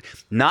fucking dude.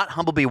 Not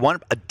Humblebee One,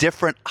 a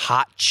different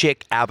hot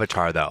chick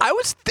avatar though. I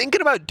was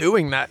thinking about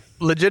doing that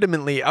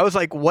legitimately. I was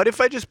like, what if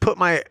I just put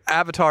my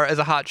avatar as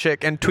a hot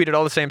chick and tweeted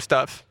all the same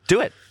stuff? Do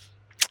it.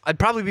 I'd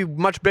probably be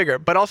much bigger.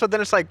 But also then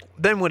it's like,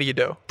 then what do you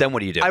do? Then what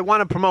do you do? I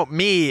want to promote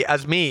me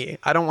as me.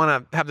 I don't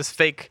want to have this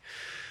fake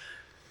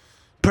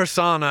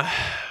persona.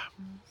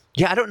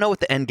 Yeah, I don't know what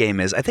the end game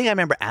is. I think I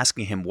remember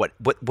asking him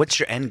what's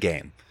your end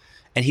game,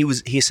 and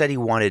he said he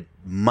wanted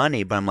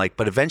money. But I'm like,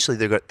 but eventually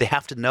they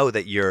have to know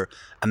that you're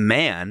a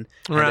man,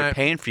 and they're Right.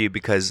 paying for you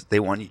because they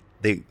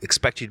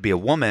expect you to be a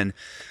woman.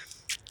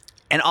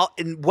 And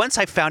once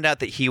I found out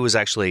that he was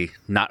actually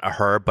not a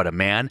her but a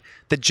man,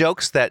 the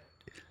jokes that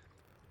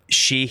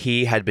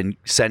he had been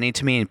sending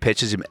to me in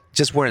pitches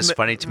just weren't as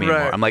funny to me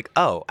anymore. Right. I'm like,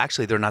 oh,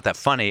 actually, they're not that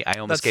funny. I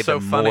almost That's gave so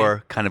them funny.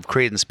 more kind of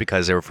credence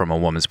because they were from a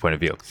woman's point of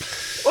view.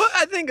 Well,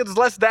 I think it's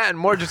less that and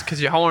more just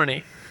because you're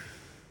horny.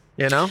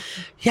 You know?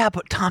 Yeah,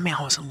 but Tommy,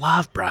 I was in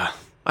love, bruh.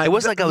 It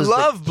wasn't like I was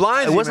love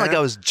blinds It you, wasn't like man.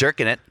 I was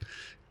jerking it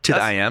to the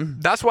I am.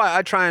 That's why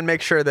I try and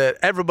make sure that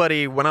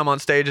everybody, when I'm on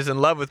stage, is in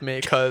love with me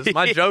because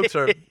my jokes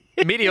are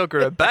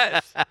mediocre at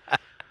best.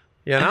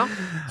 You know?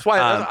 That's why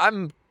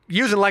I'm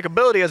using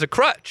likability as a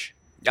crutch.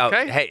 Oh,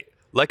 Okay? hey,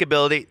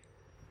 likability.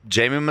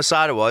 Jamie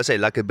Masada will always say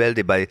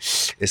likability, but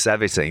it's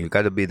everything. You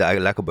got to be the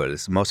likable.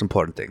 It's the most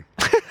important thing.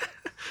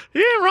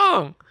 You ain't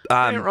wrong. You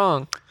ain't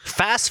wrong.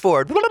 Fast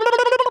forward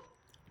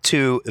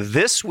to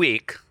this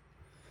week.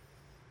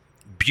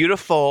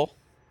 Beautiful,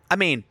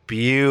 young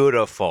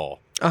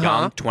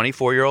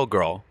 24-year-old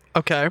girl,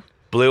 Okay.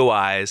 blue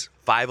eyes,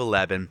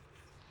 5'11",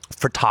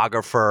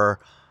 photographer,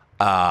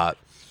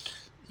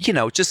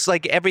 just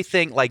like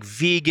everything, like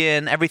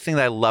vegan, everything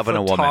that I love in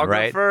a woman,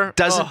 right? Photographer?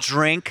 Doesn't Ugh.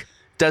 drink,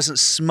 doesn't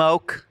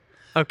smoke,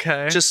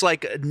 Okay. just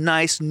like a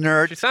nice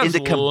nerd she sounds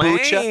into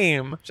kombucha.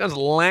 lame. Sounds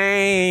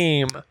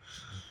lame.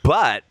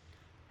 But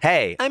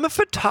hey, I'm a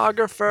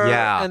photographer.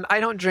 Yeah. And I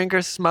don't drink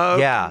or smoke.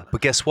 yeah,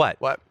 but guess what?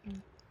 What?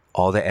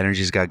 All the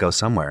energy's got to go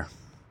somewhere.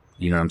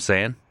 You know what I'm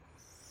saying?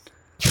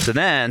 So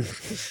then,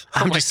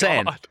 I'm Oh my just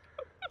saying. God.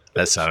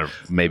 That sounded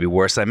maybe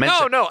worse than I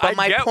mentioned. No, But I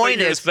my get what point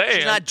you're is, saying.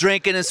 she's not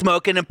drinking and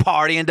smoking and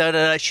partying. Da,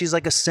 da, da. She's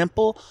like a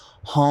simple,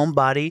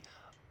 homebody,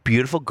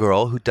 beautiful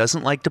girl who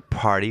doesn't like to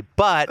party,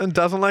 but And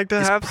doesn't like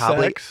to is have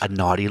probably sex. a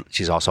naughty.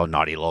 She's also a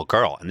naughty little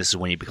girl, and this is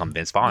when you become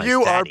Vince Vaughn.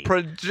 You are daddy.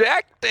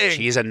 projecting.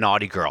 She's a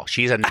naughty girl.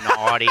 She's a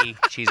naughty.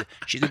 she's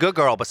a good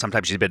girl, but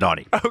sometimes she's a bit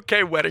naughty.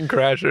 Okay, wedding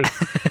crashers.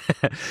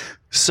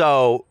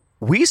 So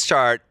we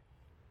start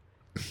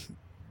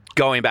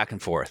going back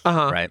and forth,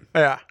 right?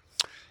 Yeah.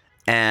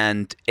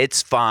 And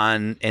it's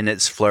fun and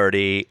it's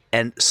flirty,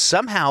 and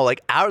somehow,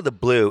 like out of the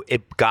blue,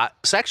 it got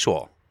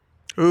sexual.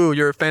 Ooh,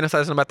 you're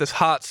fantasizing about this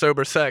hot,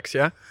 sober sex,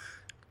 yeah?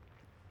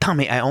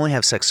 Tommy, I only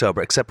have sex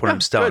sober, except when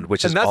I'm stoned, Good.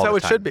 which is and that's all how the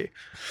it time. should be.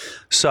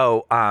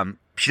 So,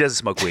 she doesn't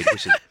smoke weed,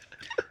 which is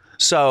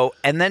so.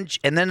 And then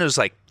there's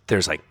like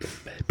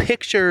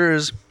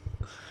pictures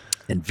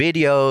and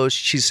videos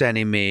she's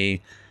sending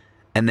me,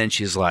 and then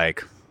she's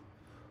like,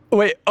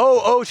 Wait,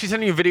 oh, she's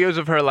sending you videos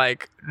of her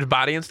like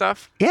body and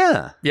stuff?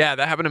 yeah, Yeah,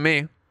 that happened to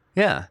me.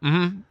 yeah.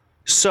 Mm-hmm.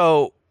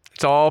 So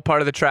It's all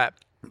part of the trap.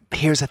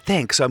 here's the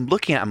thing. So I'm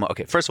looking at.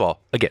 Okay, first of all,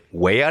 again,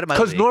 way out of my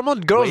Because league, normal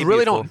girls way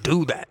really beautiful. don't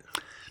do that.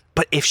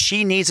 But if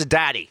she needs a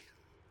daddy,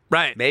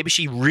 Right. maybe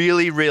she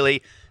really,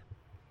 really.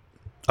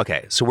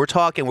 Okay, so we're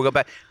talking. We'll go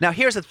back. Now,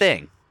 here's the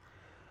thing.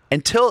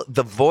 Until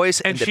the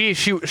voice And the,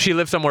 she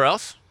lives somewhere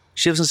else?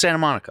 she lives in Santa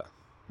Monica.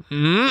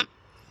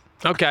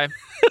 Okay.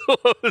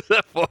 What was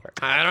that for?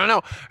 I don't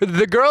know.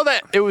 The girl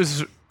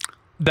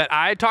that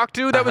I talked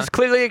to that was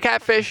clearly a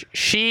catfish,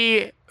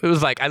 it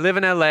was like, I live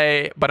in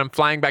LA, but I'm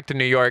flying back to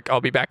New York. I'll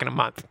be back in a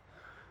month.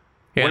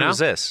 You When know? was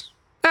this?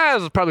 That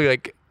was probably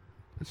like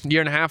a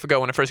year and a half ago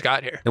when I first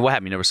got here. And what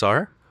happened? You never saw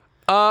her?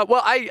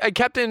 Well, I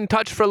kept in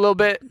touch for a little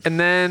bit, and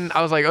then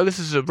I was like, oh, this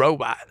is a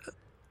robot.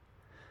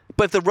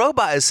 But if the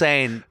robot is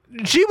saying,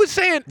 She was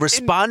saying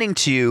responding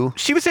to you,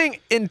 she was saying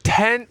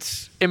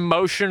intense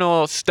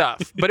emotional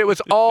stuff, but it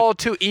was all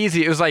too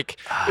easy. It was like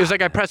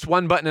I pressed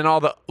one button and all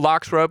the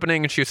locks were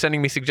opening, and she was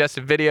sending me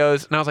suggestive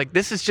videos, and I was like,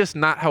 this is just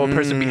not how a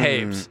person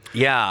behaves.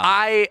 yeah.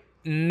 I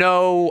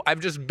know I've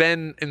just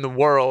been in the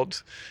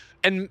world,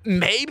 and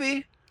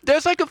maybe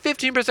There's like a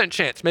 15%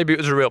 chance maybe it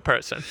was a real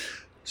person.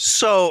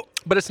 So,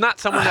 But it's not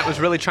someone that was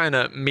really trying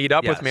to meet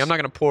up with me. Yes. I'm not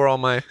going to pour all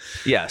my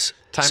yes.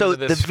 time So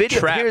into this the video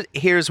trap.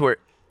 here's where,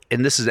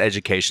 and this is an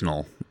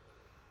educational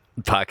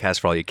podcast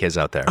for all you kids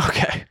out there.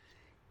 Okay.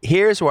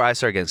 Here's where I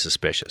start getting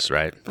suspicious,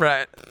 right?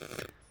 Right.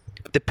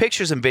 The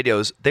pictures and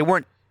videos, they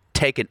weren't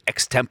taken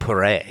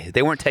extempore.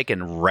 They weren't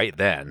taken right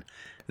then.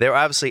 They were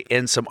obviously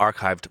in some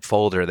archived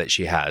folder that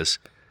she has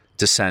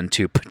to send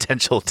to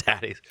potential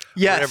daddies.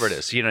 Yes. Whatever it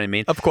is. You know what I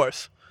mean? Of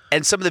course.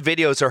 And some of the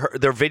videos are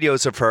they're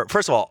videos of her.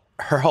 First of all,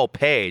 her whole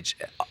page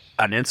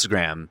on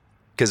Instagram,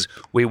 because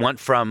we went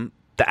from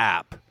the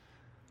app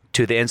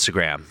to the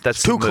Instagram.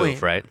 That's Too the move, clean.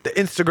 right? The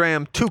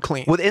Instagram, too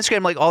clean. With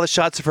Instagram, like all the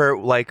shots of her,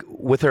 like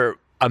with her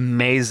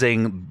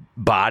amazing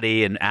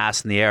body and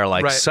ass in the air,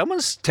 like Right.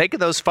 someone's taking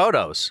those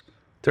photos.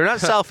 They're not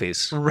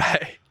selfies.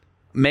 Right.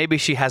 Maybe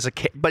she has a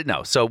kid, but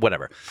no. So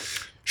whatever.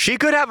 She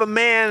could have a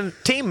man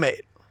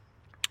teammate.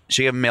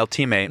 She have a male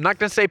teammate. I'm not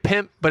going to say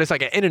pimp, but it's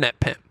like an internet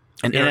pimp.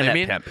 An You know what I internet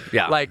mean? pimp,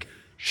 yeah. Like,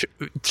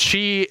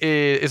 she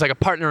is like a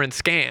partner in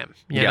scam,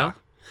 you know?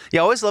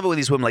 Yeah, I always love it when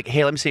these women like,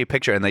 hey, let me see a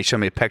picture, and they show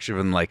me a picture of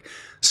them like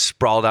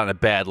sprawled out in a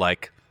bed,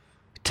 like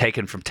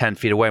taken from 10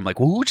 feet away. I'm like,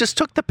 well, who just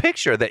took the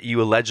picture that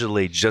you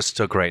allegedly just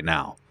took right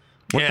now?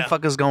 What Yeah. the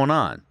fuck is going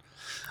on?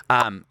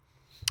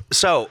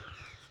 So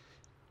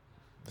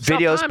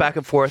videos timing. back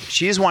and forth.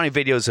 She's wanting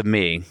videos of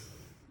me.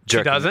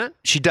 Jerking. doesn't?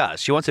 She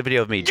does. She wants a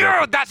video of me. Yo,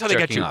 Jerking, that's how they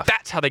get jerking you. off.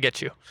 That's how they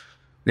get you.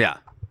 Yeah.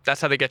 That's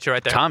how they get you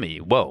right there. Tommy,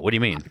 whoa, what do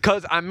you mean?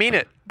 Because I mean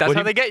it. That's What do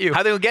how they get you.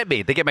 How they gonna get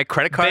me? They get my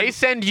credit card? They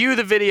send you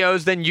the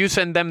videos, then you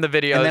send them the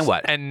videos. And then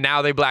what? And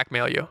now they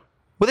blackmail you.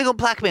 What are they gonna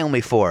blackmail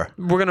me for?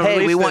 We're gonna hey,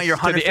 release we want this your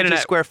to the 150 internet.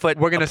 square foot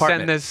We're gonna apartment.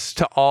 send this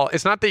to all.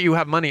 It's not that you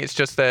have money. It's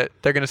just that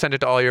they're gonna send it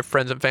to all your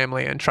friends and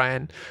family and try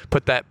and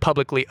put that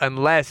publicly,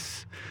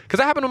 unless because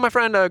that happened with my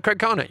friend Craig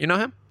Conant. You know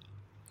him?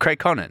 Craig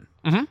Conan.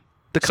 Mm-hmm.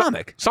 The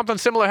comic. Something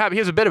similar happened. He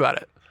has a bit about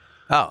it.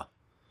 Oh.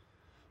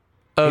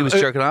 He was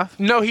jerking off?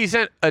 No, he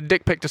sent a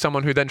dick pic to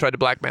someone who then tried to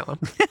blackmail him.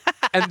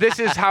 And this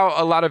is how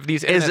a lot of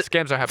these internet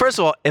scams are happening. First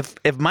of all,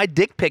 if my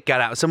dick pic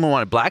got out, someone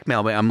wanted to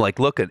blackmail me, I'm like,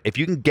 look, if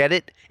you can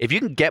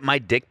get my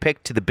dick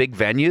pic to the big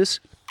venues,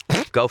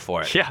 go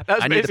for it. yeah,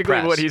 that's I need the basically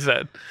press. what he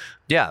said.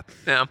 Yeah.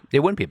 Yeah. It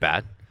wouldn't be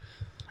bad.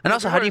 And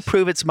also, how do you worse.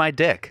 prove it's my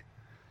dick?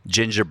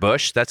 Ginger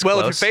Bush? That's Well,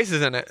 close. if your face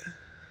is in it.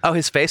 Oh,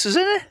 his face is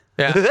in it?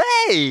 Yeah.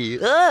 Hey,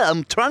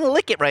 I'm trying to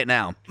lick it right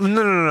now.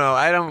 No.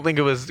 I don't think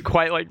it was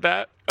quite like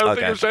that. I don't think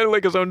Okay. he was trying to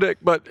lick his own dick,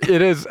 but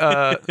it is.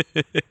 Yeah.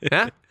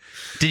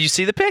 Did you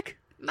see the pic?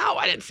 No,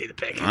 I didn't see the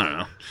pic. I don't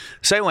know.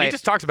 So anyway, He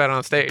just talks about it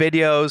on stage.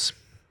 videos,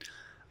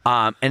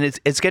 and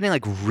it's getting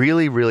like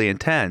really, really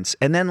intense.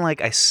 And then,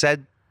 like I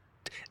said,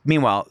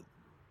 meanwhile,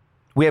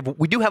 we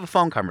do have a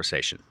phone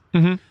conversation.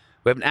 Mm-hmm.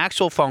 We have an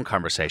actual phone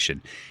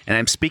conversation, and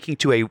I'm speaking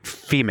to a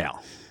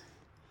female.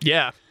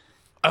 Yeah.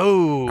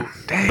 Oh,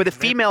 dang. But the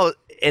female,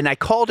 and I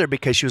called her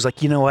because she was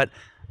like, you know what?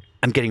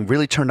 I'm getting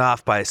really turned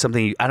off by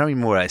something. I don't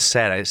even know what I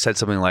said. I said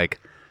something like,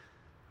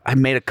 I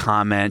made a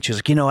comment. She was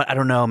like, you know what? I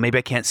don't know. Maybe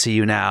I can't see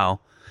you now.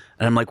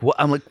 And I'm like, what?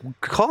 I'm like,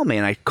 call me.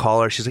 And I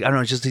call her. She's like, I don't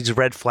know. Just these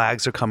red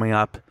flags are coming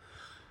up.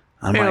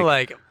 I'm You're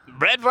like,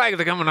 like, red flags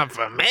are coming up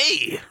for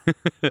me.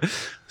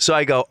 so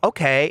I go,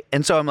 okay.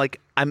 And so I'm like,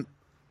 I'm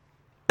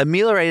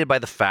ameliorated by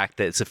the fact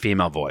that it's a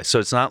female voice. So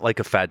it's not like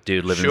a fat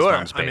dude living in his Sure.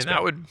 mom's I mean, basement.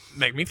 that would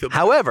make me feel better.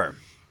 However,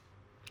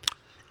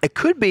 it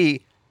could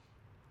be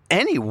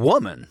any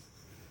woman.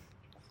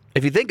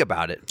 If you think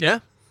about it, Yeah.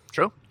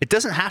 True. it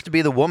doesn't have to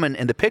be the woman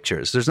in the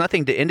pictures. There's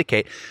nothing to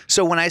indicate.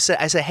 So when I say,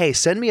 hey,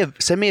 send me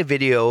a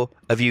video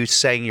of you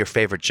saying your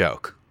favorite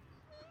joke.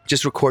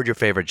 Just record your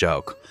favorite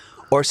joke,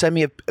 or send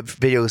me a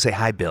video and say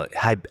hi, Bill,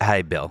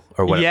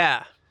 or whatever.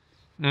 Yeah.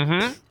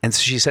 And so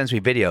she sends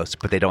me videos,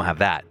 but they don't have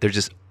that. They're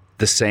just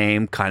the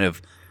same kind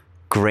of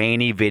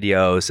grainy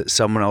videos that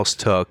someone else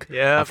took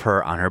Yep. of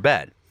her on her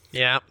bed.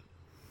 Yeah.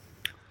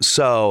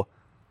 So,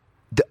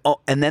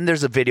 and then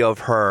there's a video of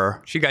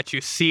her. She got you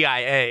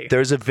CIA.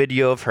 There's a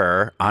video of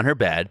her on her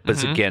bed, but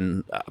it's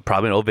again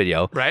probably an old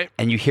video, Right.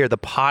 And you hear the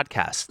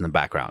podcast in the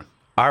background,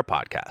 our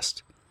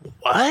podcast.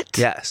 What?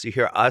 Yes, you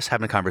hear us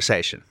having a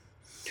conversation,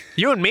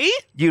 You and me?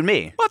 you and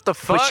me. What the But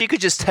fuck? she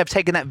could just have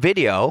taken that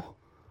video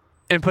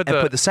And put and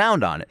the put the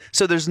sound on it.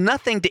 So there's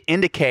nothing to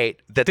indicate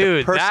that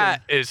dude. the person.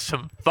 That is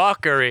some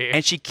fuckery.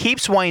 And she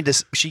keeps wanting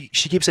to. She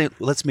keeps saying,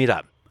 "Let's meet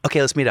up." Okay,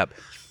 let's meet up.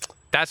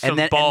 That's some And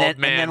then bald and then,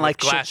 man and then with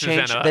like she'll glasses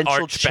change. and a Then she'll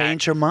arch back.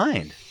 change her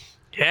mind.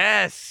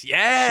 Yes. She'll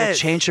Yes.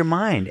 change her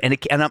mind, and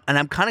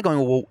I'm kind of going.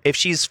 Well, if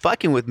she's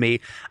fucking with me,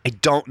 I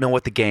don't know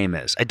what the game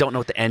is. I don't know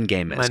what the end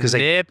game is because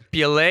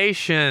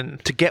Manipulation.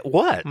 to get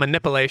what?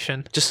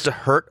 Manipulation. Just to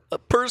hurt a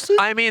person?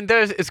 I mean,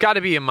 it's got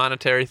to be a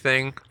monetary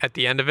thing at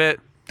the end of it.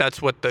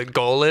 That's what the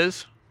goal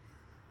is.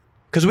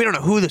 Because we don't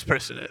know who this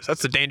person is.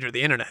 That's the danger of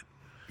the internet.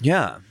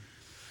 Yeah.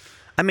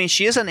 I mean,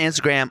 she is on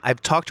Instagram.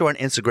 I've talked to her on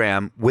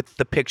Instagram with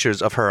the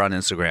pictures of her on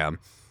Instagram.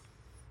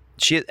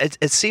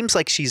 It seems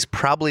like she's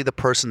probably the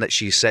person that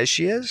she says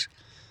she is.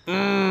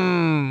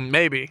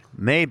 Maybe.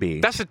 Maybe.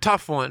 That's a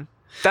tough one.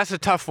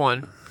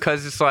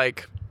 Because it's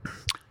like,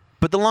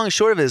 But the long and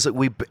short of it is that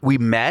we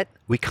met.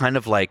 We kind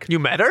of like You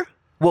met her?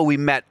 well, we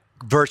met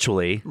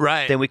virtually.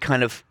 Right. Then we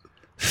kind of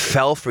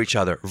fell for each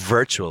other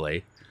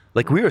virtually.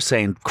 Like we were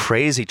saying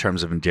crazy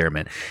terms of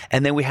endearment.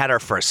 And then we had our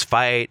first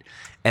fight.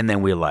 And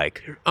then we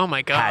like, Oh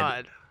my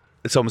God.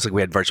 it's almost like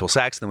we had virtual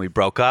sex. And then we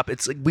broke up.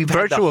 It's like we've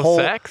had Virtual the whole,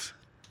 sex?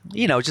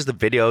 you know, just the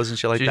videos and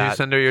shit like Did that. you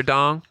send her your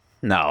dong?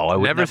 No, I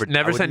would Never I would send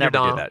your never do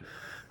dong. that.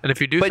 And if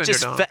you do But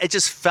send your dong. it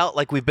just felt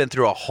like we've been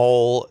through a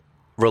whole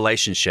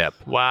relationship.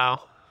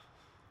 Wow.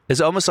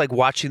 It's almost like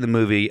watching the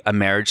movie A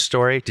Marriage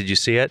Story. Did you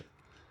see it?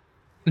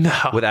 No.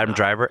 With Adam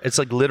Driver. It's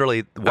like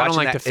literally watching I don't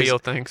like that to feel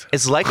is- things.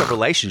 It's like a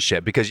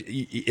relationship because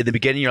in the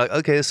beginning you're like,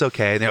 okay, this is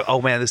okay. And they're like,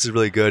 oh man, this is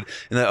really good.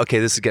 And then, okay,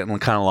 this is getting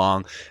kind of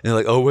long. And they're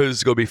like, oh, when is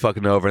this going to be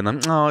fucking over? And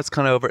then, oh, it's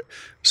kind of over.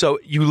 So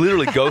you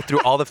literally go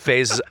through all the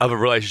phases of a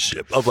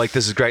relationship of like,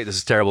 this is great, this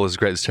is terrible, this is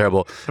great, this is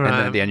terrible. And then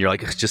at the end you're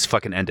like, just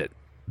fucking end it.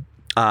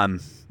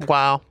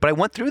 Wow. But I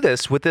went through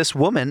this with this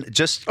woman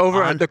just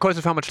Over on the course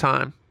of how much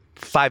time?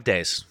 5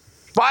 days.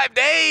 5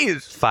 days.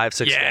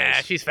 5-6 Yeah,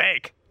 days. she's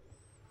fake.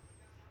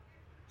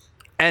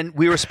 And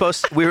we were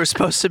supposed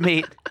to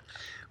meet.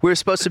 We were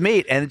supposed to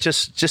meet, and it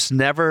just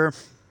never.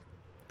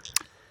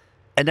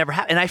 It never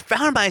happened. And I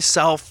found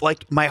myself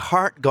like my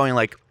heart going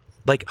like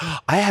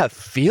I have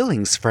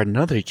feelings for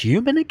another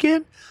human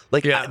again.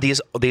 Like Yeah. these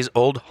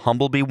old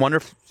humblebee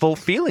wonderful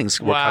feelings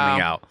were Wow.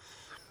 coming out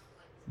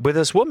with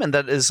this woman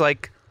that is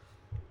like,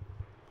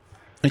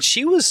 and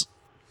she was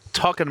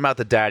talking about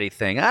the daddy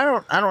thing. I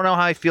don't know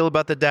how I feel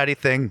about the daddy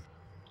thing.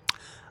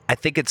 I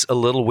think it's a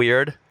little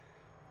weird.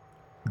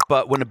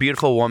 But when a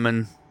beautiful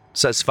woman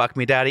says "fuck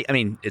me, daddy," I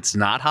mean, it's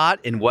not hot.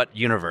 In what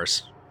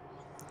universe?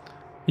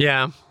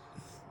 Yeah.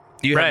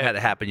 You Right. haven't had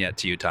it happen yet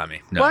to you,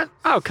 Tommy. No. What?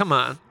 Oh, come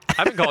on.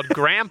 I've been called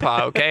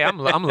grandpa, okay? I'm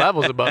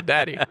levels above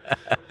daddy.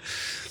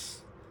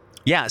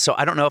 Yeah. So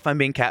I don't know if I'm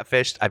being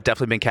catfished. I've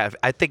definitely been catfished.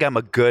 I think I'm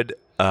a good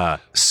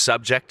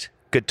subject,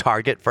 good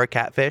target for a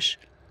catfish.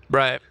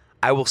 Right.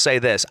 I will say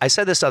this. I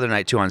said this the other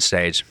night too on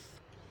stage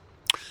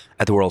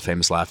at the world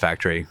famous Laugh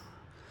Factory.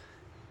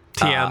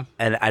 TM.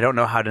 And I don't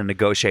know how to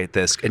negotiate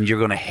this, and you're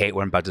going to hate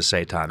what I'm about to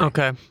say, Tommy.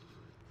 Okay.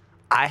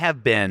 I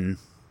have been,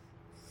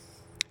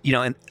 you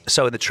know, in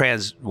the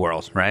trans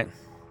world, right?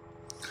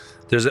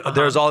 There's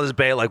all this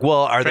debate, like,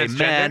 well, are they Transgender?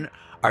 men?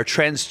 Are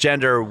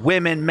transgender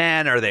women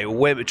men? Are they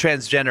women,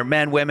 transgender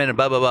men, women, and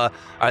blah, blah, blah?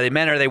 Are they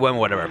men? Are they women?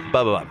 Whatever.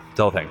 Blah, blah, blah.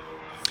 The whole thing.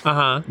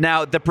 Uh-huh.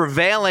 Now, the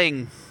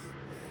prevailing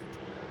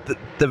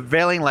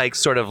like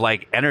sort of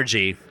like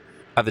energy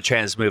of the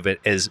trans movement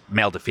is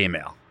male to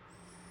female.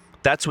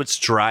 That's what's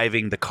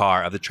driving the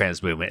car of the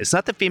trans movement. It's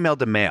not the female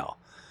to male.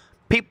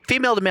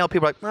 Female to male,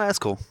 people are like, that's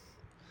cool.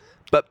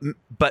 But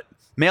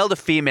male to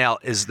female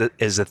is the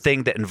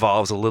thing that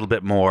involves a little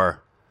bit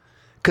more,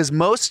 because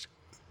most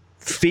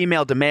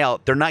female to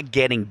male, they're not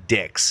getting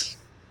dicks,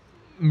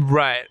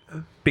 Right.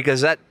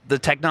 because the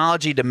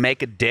technology to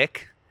make a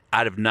dick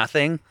out of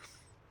nothing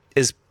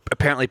is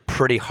apparently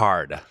pretty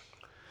hard.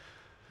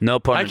 No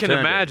pun I can intended.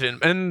 imagine.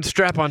 And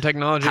strap-on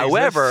technology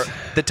However, exists.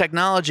 the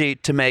technology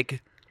to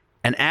make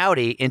an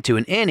outie into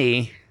an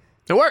innie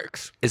It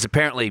works. is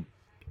apparently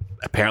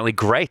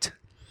great.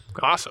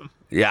 Awesome.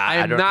 Yeah, I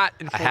am don't- not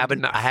I informed haven't.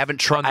 enough I haven't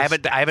on tried.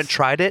 the I haven't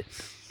tried it.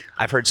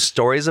 I've heard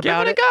stories Give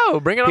about it a go.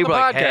 Bring it on People the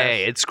are podcast. like,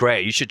 hey, it's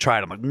great. You should try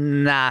it. I'm like,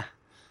 nah,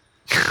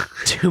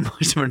 too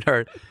much of a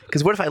nerd.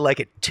 Because what if I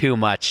like it too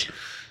much?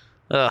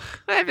 Ugh.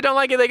 If you don't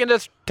like it, they can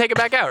just take it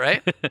back out,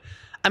 right?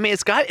 I mean,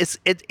 it's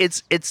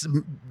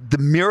the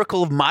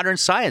miracle of modern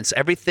science.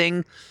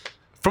 Everything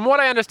From what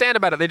I understand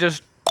about it, they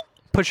just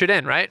push it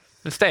in, right?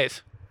 It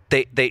stays.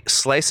 they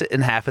slice it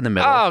in half in the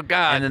middle. Oh,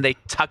 God. And then they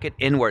tuck it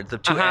inward, the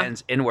two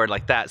ends inward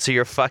like that. So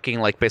you're fucking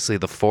like basically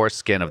the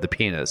foreskin of the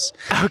penis.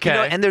 Okay. You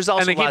know, and there's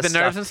also And they a lot keep of the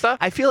nerves and stuff?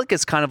 I feel like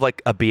it's kind of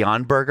like a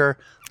Beyond Burger.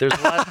 There's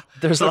a lot.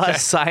 There's a lot Okay.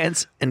 of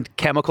science and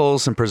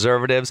chemicals and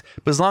preservatives,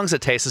 but as long as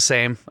it tastes the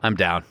same, I'm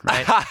down.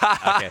 Right?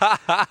 Okay.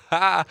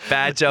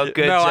 Bad joke.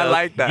 Good No, joke. I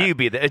like that. You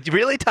be there.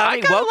 Really,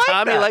 Tommy? kinda Woke like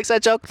Tommy that. likes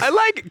that joke. I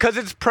like it because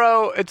it's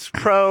pro. It's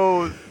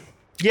pro.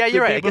 Yeah, The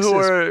you're right. I people guess who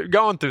it is. are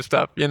going through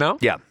stuff, you know.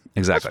 Yeah,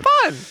 exactly.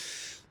 Fun.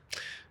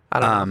 I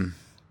don't know.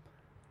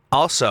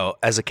 Also,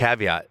 as a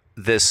caveat,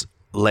 this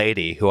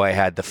lady who I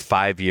had the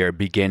 5-year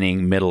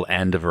beginning, middle,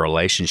 end of a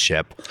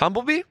relationship.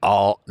 Humblebee. No,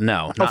 Oh,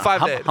 not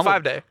 5 day.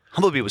 5 day.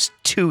 Humblebee was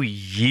 2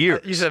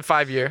 years. You said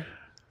 5 year.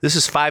 This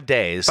is 5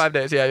 days. 5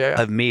 days. Yeah.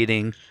 Of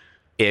meeting,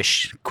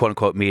 quote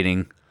unquote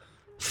meeting,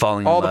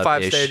 falling All in the love,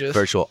 5 stages.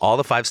 virtual, all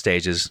the 5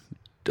 stages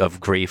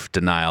of grief,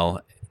 denial,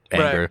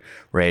 anger,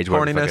 rage,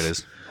 whatever the fuck it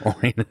is,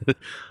 Horniness,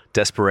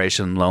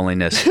 desperation,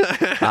 loneliness.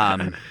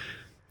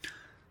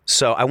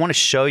 So I want to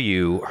show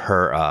you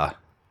her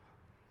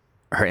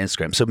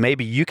Instagram. So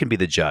maybe you can be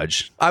the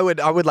judge. I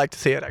would like to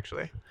see it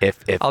actually. If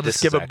I'll this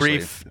just give is a actually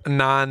brief,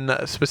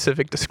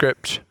 non-specific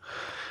description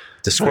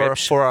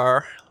description. for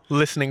our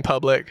listening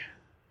public.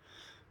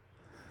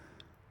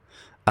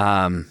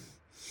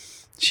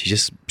 She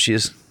just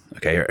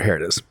okay. Here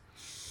it is.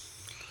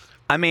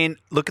 I mean,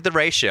 look at the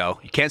ratio.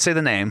 You can't say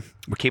the name.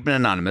 We're keeping it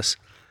anonymous.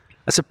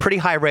 That's a pretty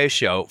high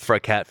ratio for a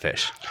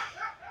catfish.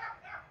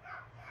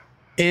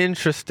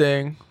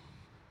 Interesting.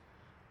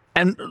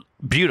 And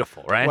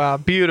beautiful, right? Wow,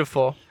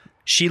 beautiful.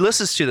 She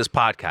listens to this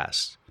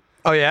podcast.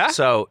 Oh yeah.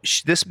 So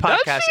this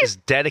podcast she? is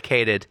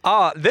dedicated.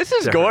 Oh, this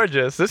is her.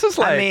 gorgeous. This is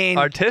like mean,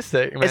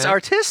 artistic, man. It's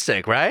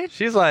artistic, right?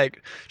 She's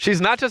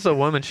not just a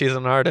woman, she's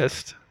an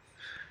artist.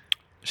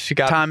 She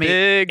got Tommy,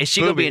 big is she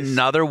going to be boobies.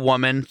 another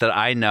woman that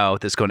I know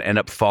that's going to end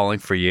up falling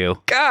for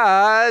you?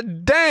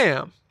 God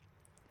damn.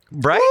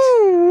 Right?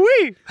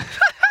 Woo-wee.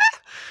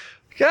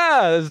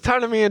 God, it's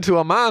turning me into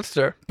a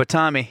monster. But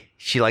Tommy,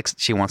 she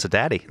wants a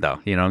daddy, though.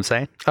 You know what I'm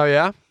saying? Oh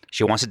yeah?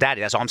 She wants a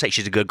daddy. That's all I'm saying.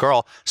 She's a good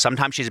girl.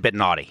 Sometimes she's a bit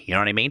naughty. You know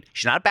what I mean?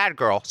 She's not a bad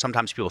girl.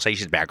 Sometimes people say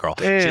she's a bad girl.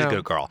 She's a Damn.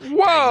 good girl.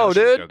 Whoa, She's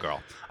a dude. good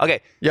girl.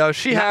 Okay. Yo,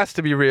 she has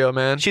to be real,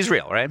 man. She's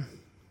real, right?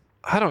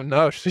 I don't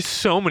know. She's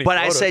so many But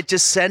I photos. said,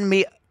 just send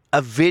me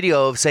a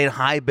video of saying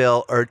hi,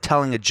 Bill, or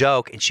telling a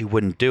joke, and she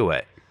wouldn't do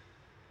it.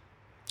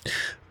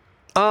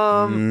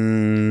 oh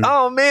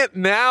man,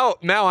 now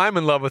I'm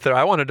in love with her.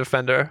 I want to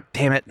defend her.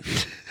 Damn it.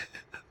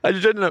 I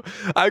shouldn't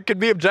have. I could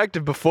be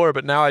objective before,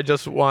 but now I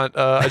just want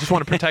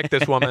to protect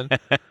this woman. I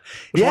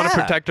just want to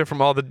Yeah. protect her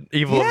from all the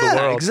evil of the Yeah,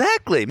 world.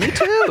 exactly. Me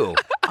too.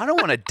 I don't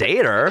want to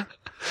date her.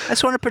 I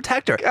just want to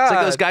protect her. It's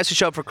like those guys who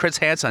show up for Chris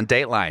Hansen on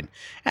Dateline.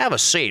 Have a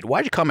seat.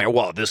 Why'd you come here?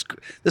 Well, this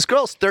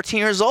girl's 13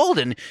 years old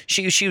and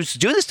she was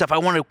doing this stuff. I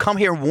want to come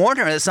here and warn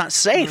her it's not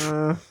safe.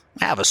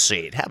 Have a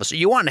seat. Have a seat.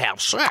 You want to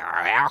have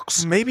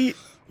sex Maybe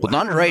with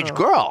an underage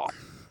girl.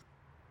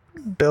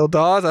 Bill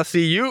Dawes. I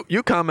see you.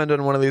 You commented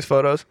on one of these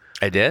photos.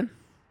 I did?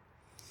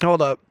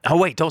 Hold up. Oh,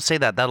 wait. Don't say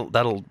that.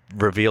 That'll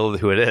reveal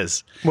who it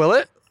is. Will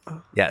it?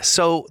 Yeah.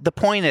 So the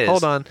point is.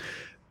 Hold on.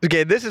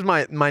 Okay, this is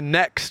my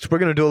next. We're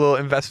gonna do a little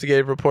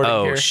investigative reporting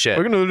Oh, here. shit.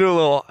 We're gonna do a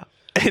little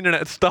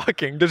internet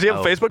stalking. Does he have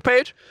a Facebook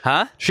page?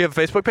 Huh? Does she have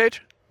a Facebook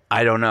page?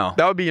 I don't know.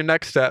 That would be your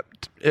next step.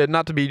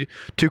 Not to be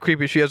too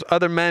creepy. She has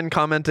other men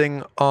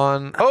commenting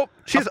on. Oh,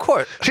 Of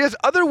course. She has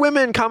other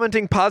women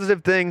commenting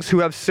positive things who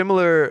have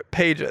similar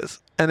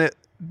pages, and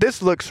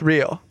this looks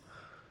real.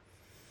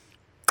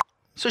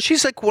 So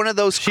she's like one of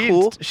those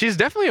cool. She's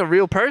definitely a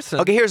real person.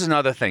 Okay, here's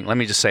another thing. Let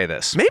me just say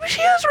this. Maybe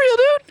she is real,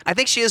 dude. I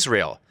think she is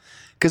real.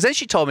 Because then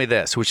she told me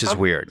this, which is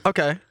weird.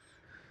 Okay.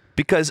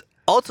 Because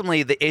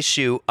ultimately the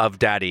issue of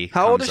daddy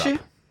How old comes is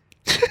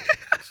she? up.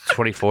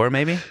 24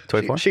 maybe?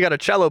 24? She got a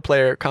cello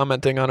player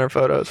commenting on her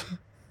photos.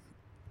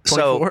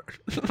 So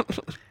 24.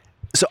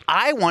 so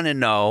I want to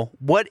know,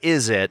 what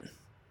is it,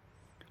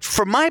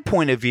 from my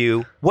point of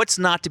view, what's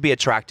not to be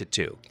attracted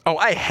to? Oh,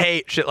 I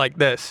hate shit like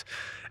this.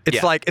 It's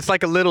Yeah.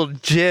 like a little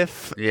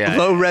GIF, Yeah.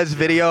 low res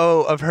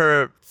video of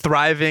her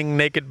thriving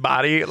naked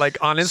body, like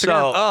on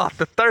Instagram.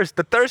 So-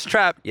 The thirst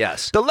trap.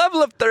 Yes. The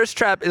level of thirst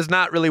trap is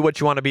not really what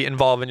you want to be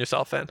involving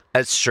yourself in.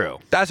 That's true.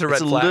 That's a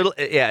red It's flag.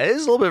 Yeah, it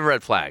is a little bit of a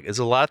red flag. There's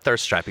a lot of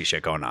thirst trappy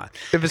shit going on.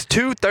 If it's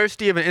too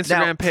thirsty of an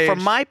Instagram Now, page,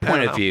 from my I point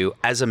don't of know. view,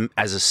 as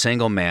a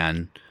single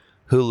man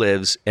who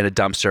lives in a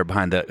dumpster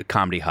behind the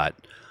comedy hut,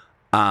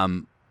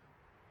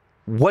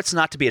 what's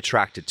not to be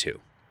attracted to?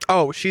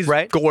 Oh, she's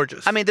Right?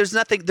 gorgeous. I mean,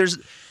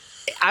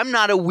 I'm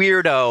not a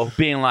weirdo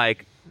being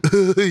like,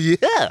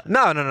 yeah.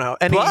 no.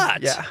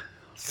 But yeah.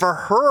 for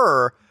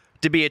her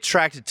to be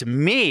attracted to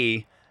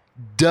me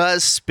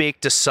does speak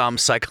to some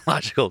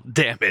psychological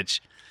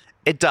damage.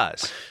 It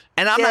does.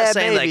 And I'm Yeah, not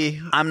saying maybe.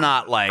 like, I'm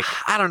not like,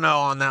 I don't know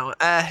on that one.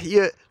 Maybe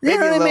know what I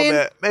a little mean?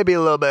 bit. Maybe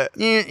a little bit.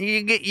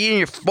 you get you in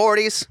your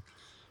 40s,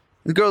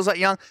 the girl's that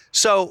young.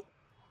 So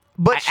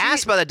But I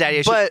asked about the daddy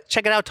issue. but-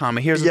 Check it out,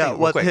 Tommy. Here's the Yeah, thing. real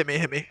what? quick. Hit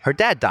me. Her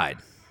dad died.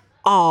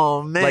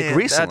 Oh man, Like,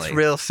 recently. That's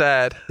real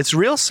sad. It's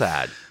real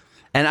sad.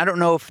 And I don't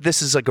know if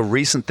this is like a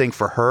recent thing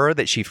for her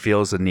that she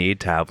feels the need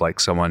to have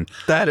like someone.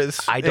 That is.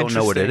 I don't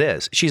know what it interesting.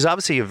 is. She's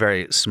obviously a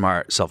very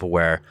smart,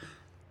 self-aware.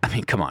 I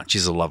mean, come on,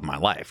 she's the love of my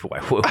life.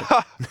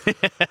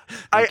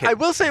 I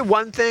will say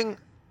one thing.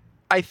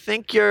 I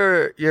think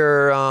you're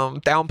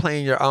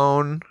downplaying your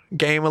own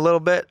game a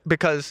little bit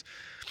because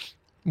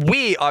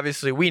we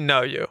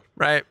know you,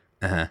 right?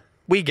 Uh-huh.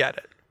 We get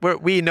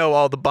it. We know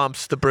all the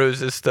bumps, the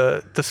bruises,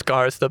 the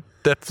scars, the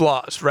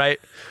flaws, right?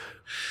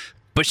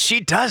 But she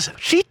doesn't.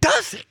 She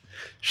doesn't.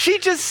 She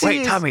just sees.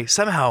 Wait, Tommy,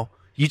 somehow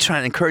you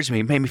trying to encourage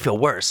me made me feel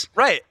worse.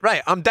 Right.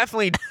 I'm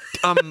definitely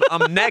I'm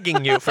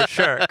negging you for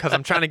sure because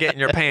I'm trying to get in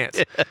your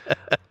pants.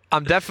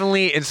 I'm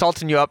definitely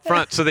insulting you up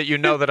front so that you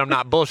know that I'm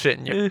not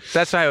bullshitting you.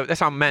 That's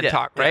how men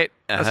talk, right?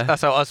 Uh-huh.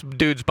 That's how us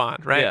dudes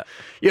bond, right? Yeah.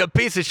 You're a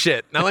piece of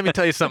shit. Now let me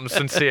tell you something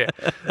sincere.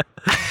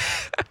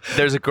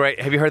 There's a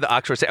great. Have you heard the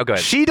Oxford say? Oh, go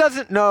ahead. She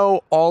doesn't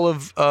know all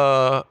of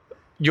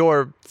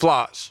your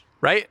flaws,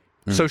 right?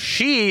 Mm. So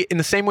she, in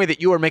the same way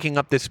that you are making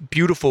up this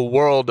beautiful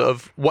world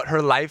of what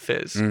her life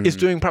is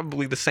doing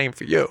probably the same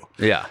for you.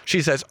 Yeah.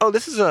 She says, oh,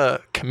 this is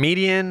a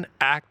comedian,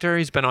 actor.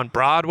 He's been on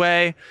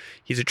Broadway.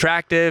 He's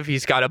attractive.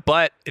 He's got a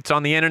butt. It's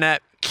on the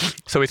internet.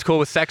 So he's cool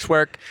with sex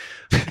work.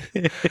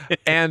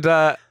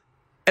 and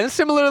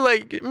similar,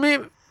 like, I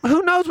mean,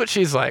 who knows what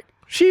she's like?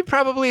 She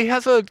probably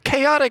has a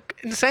chaotic,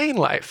 insane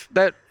life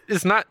that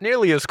is not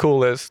nearly as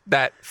cool as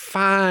that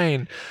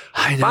fine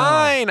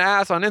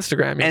ass on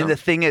Instagram. You And know? the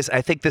thing is,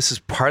 I think this is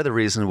part of the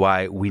reason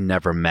why we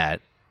never met,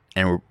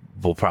 and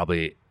we'll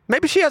probably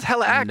Maybe she has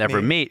hella acne.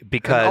 never meet And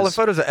because all the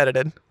photos are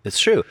edited. it's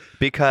true.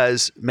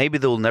 Because maybe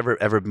they'll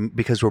never ever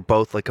because we're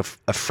both like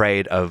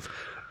afraid of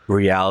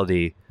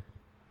reality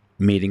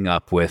meeting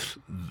up with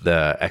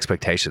the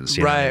expectations.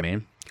 You know what I Right.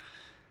 mean?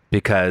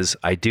 Because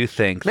I do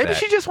think Maybe that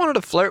she just wanted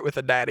to flirt with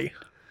a daddy.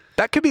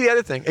 That could be the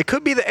other thing. It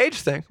could be the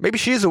age thing. Maybe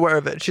she's aware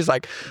of it. She's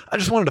like, I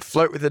just wanted to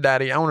flirt with a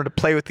daddy. I wanted to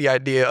play with the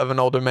idea of an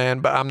older man,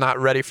 but I'm not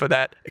ready for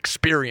that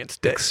experience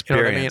dick. You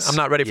know what I mean? Experience. I'm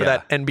not ready for Yeah.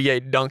 that NBA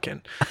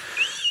Duncan.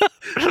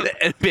 the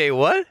NBA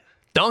what?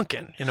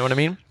 Duncan. You know what I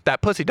mean?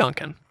 That pussy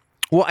Duncan.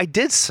 Well, I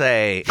did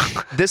say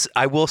this.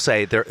 I will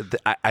say there.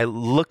 I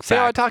look See back.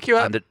 how I talk you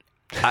out? on the-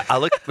 I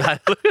look.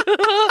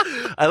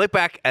 I look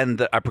back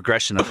and our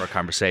progression of our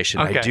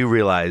conversation. Okay. I do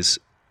realize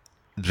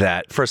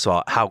that first of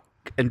all, how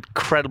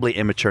incredibly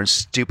immature and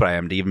stupid I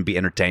am to even be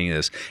entertaining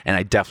this, and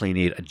I definitely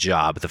need a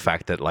job. The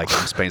fact that like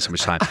I'm spending so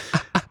much time.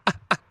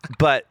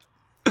 But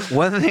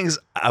one of the things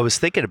I was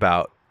thinking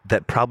about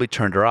that probably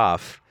turned her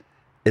off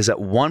is at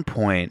one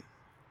point.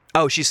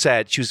 Oh, she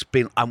said she was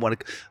being. I want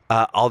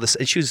to all this,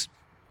 and she was.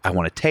 I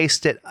want to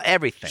taste it.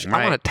 Everything.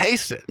 Right? I want to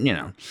taste it. You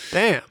know.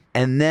 Damn.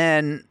 And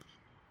then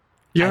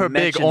You're I her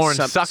big mentioned orange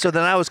some- sucker. So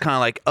then I was kind of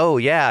like, oh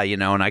yeah, you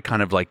know, and I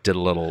kind of like did a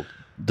little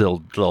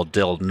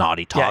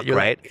naughty talk, you're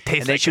right? like, "It tastes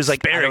and then like she was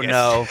like,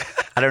 asparagus."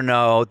 I don't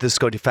know, this is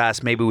going too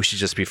fast. Maybe we should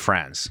just be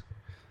friends.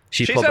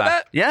 She She pulled said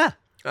back. that? Yeah.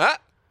 Ah.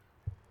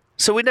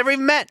 So we never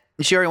even met.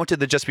 And she already went to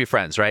the just be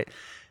friends, right?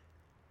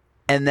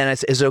 And then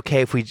it's, is it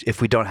okay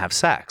if we don't have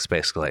sex,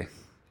 basically?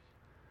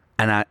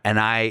 And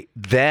I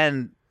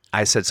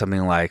said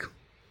something like,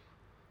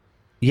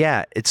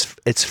 yeah,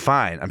 it's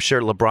fine. I'm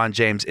sure LeBron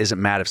James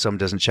isn't mad if someone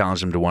doesn't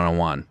challenge him to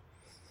one-on-one.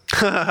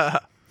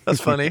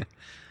 That's funny.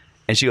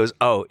 And she goes,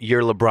 oh,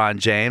 you're LeBron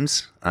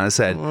James? And I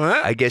said,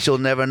 What? I guess you'll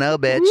never know,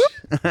 bitch.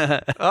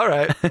 All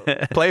right.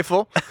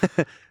 Playful.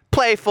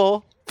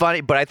 Playful,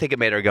 funny, but I think it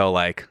made her go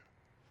like,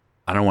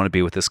 I don't want to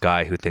be with this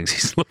guy who thinks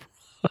he's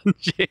LeBron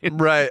James.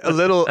 Right. A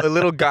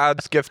little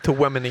God's gift to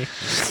womeny.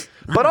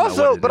 But know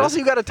also, what it is.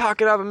 you got to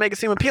talk it up and make it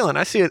seem appealing.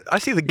 I see it. I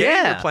see the game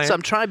you're Yeah, playing. so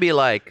I'm trying to be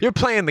like, You're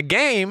playing the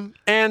game,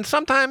 and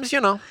sometimes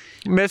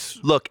miss.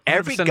 look,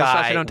 every 100% of the shots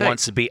you guy don't take.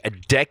 wants to be a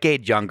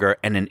decade younger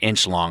and an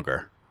inch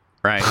longer,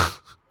 right?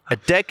 A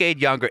decade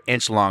younger,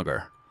 inch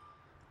longer.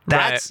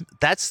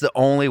 That's the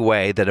only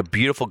way that a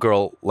beautiful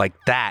girl like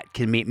that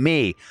can meet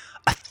me,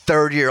 a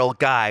 30-year-old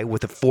guy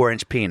with a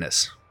 4-inch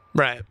penis.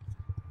 Right.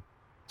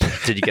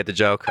 Did you get the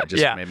joke? I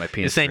just Yeah. made my You're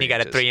penis. saying you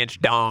got a 3 inches.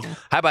 3-inch dong.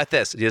 How about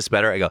this? Is this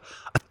better? I go,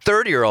 a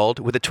 30-year-old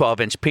with a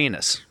 12-inch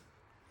penis.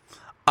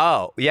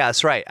 Oh, yeah,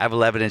 that's right. I have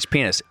 11-inch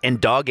penis. In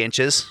dog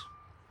inches.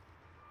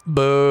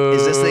 Boo.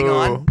 Is this thing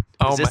on?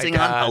 Oh Is this my thing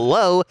God. on?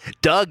 Hello?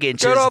 Dog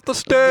inches. Get off the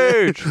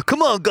stage.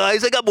 Come on,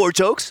 guys. I got more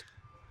jokes.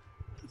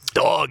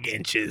 Dog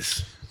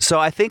inches. So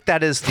I think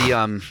that is the,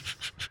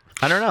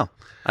 I don't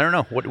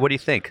know. What do you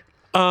think?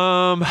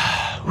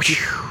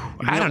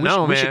 I don't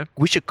know, man.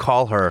 We should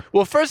call her.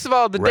 Well, first of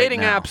all, the Right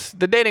dating now.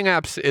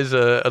 apps is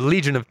a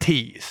legion of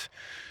teas.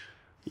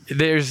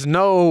 There's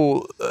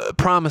no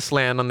promised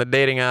land on the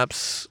dating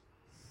apps.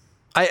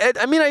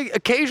 I mean,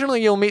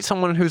 occasionally you'll meet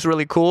someone who's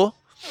really cool.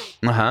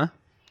 Uh-huh.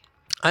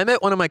 I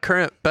met one of my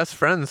current best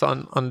friends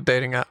on the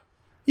dating app,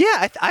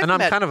 Yeah, and I'm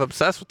kind of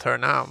obsessed with her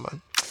now.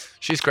 Man.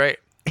 She's great.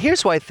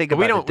 Here's what I think But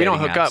about we don't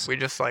the hook dating up. apps. We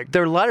just like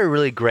There are a lot of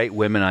really great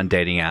women on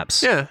dating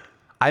apps. yeah.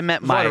 I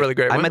met a lot of really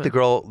great I met women. the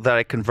girl that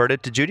I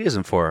converted to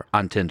Judaism for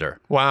on Tinder.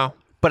 Wow.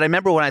 But I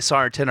remember when I saw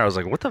her on Tinder, I was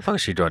like, what the fuck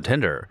is she doing on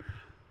Tinder?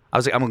 I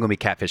was like, I'm going to be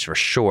catfish for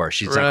sure.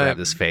 She's not going Right. to have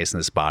this face and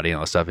this body and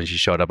all this stuff. And she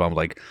showed up. I was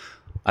like,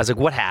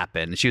 what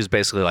happened? And she was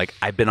basically like,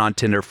 I've been on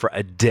Tinder for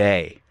a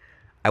day.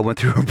 I went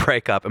through a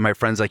breakup and my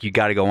friend's like, you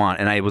got to go on.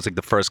 And I was like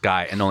the first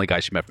guy and only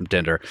guy she met from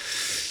Tinder.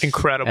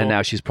 Incredible. And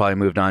now she's probably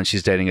moved on.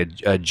 She's dating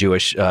a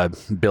Jewish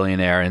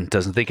billionaire and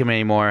doesn't think of me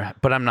anymore.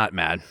 But I'm not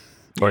mad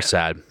or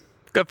sad.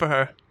 good for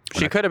her.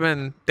 She could have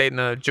been dating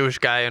a Jewish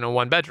guy in a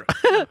 1-bedroom.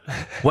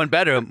 One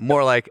bedroom,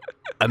 more like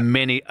a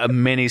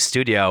mini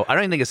studio. I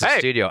don't even think it's a Hey,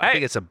 studio. I hey,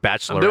 think it's a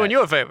bachelorette. I'm doing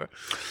you a favor.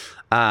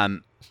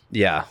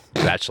 Yeah,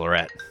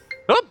 bachelorette.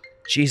 Oop.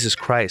 Jesus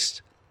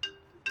Christ.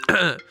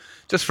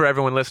 Just for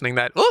everyone listening,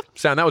 that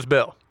sound, that was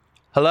Bill.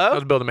 Hello? That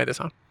was Bill that made this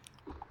sound.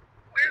 Where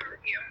are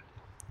you?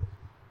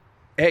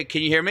 Hey,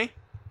 can you hear me?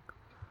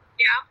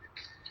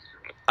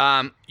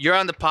 Yeah. You're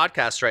on the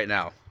podcast right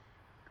now.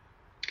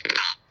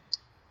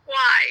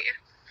 Why?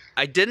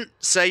 I didn't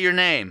say your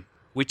name.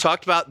 We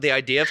talked about the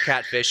idea of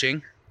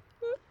catfishing.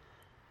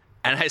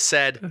 And I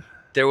said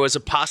there was a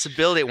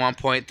possibility at one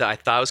point that I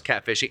thought was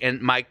catfishing.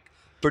 And my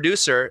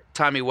producer,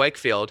 Tommy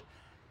Wakefield,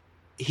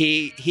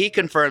 he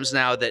confirms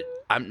now that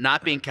I'm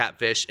not being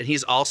catfished, and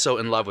he's also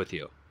in love with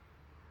you.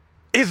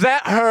 Is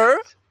that her?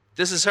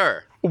 This is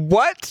her.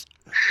 What?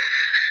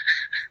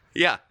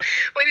 Yeah.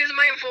 Wait, is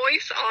my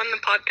voice on the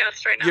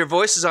podcast right now? Your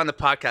voice is on the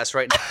podcast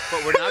right now,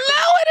 but we're not. No,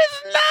 it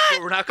is not.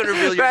 But we're not going to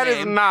reveal your That name.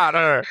 is not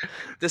her.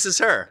 This is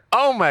her.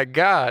 Oh my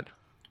God.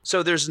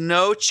 So there's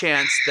no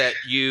chance that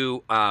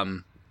you,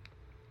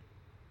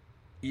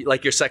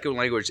 like your second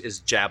language is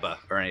Jabba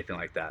or anything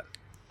like that.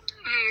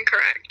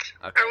 Correct.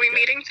 Okay, Are we good.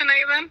 meeting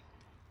tonight then?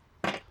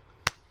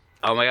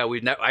 Oh my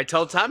God, I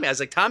told Tommy, I was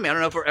like, Tommy, I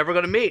don't know if we're ever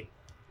going to meet.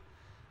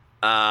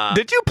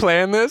 Did you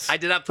plan this? I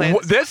did not plan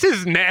this. This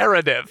is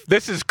narrative.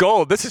 This is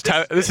gold. This is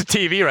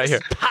TV right here.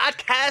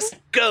 Podcast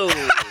gold.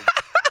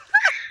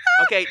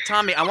 Okay,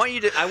 Tommy, I want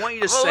you to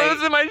say,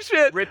 listen to my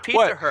shit. repeat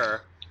What? to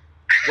her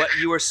what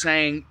you were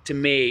saying to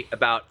me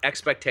about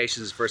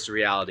expectations versus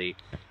reality,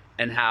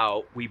 and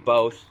how we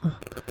both.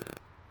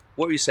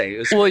 What were you saying? It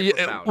was very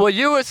profound.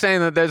 You were saying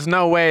that there's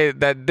no way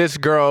that this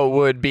girl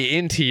would be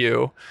into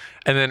you.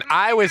 And then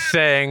I was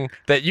saying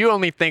that you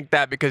only think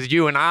that because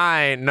you and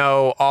I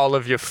know all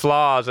of your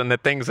flaws and the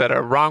things that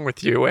are wrong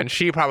with you. And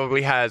she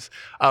probably has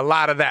a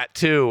lot of that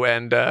too.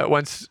 And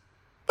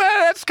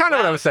that's kind of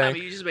what I was saying.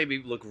 Tommy, you just made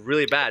me look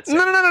really bad.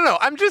 No.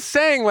 I'm just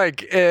saying,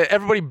 like,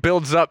 everybody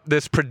builds up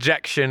this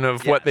projection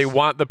of what they Yes.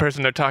 want the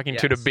person they're talking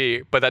to Yes.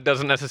 be, but that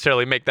doesn't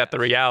necessarily make that the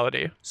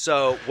reality.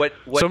 So what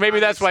So maybe Tommy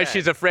that's why said-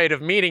 she's afraid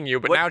of meeting you,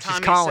 but what now she's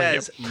Tommy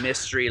calling says,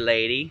 mystery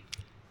lady,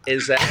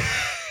 is that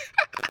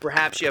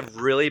perhaps you have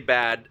really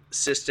bad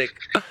cystic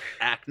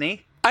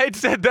acne, I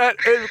said that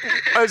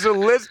as a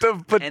list of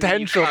and then you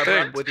potential cover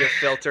up things. with your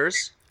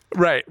filters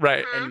Right.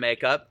 and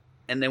makeup,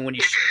 and then when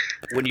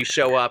you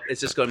show up,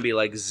 it's just going to be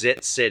like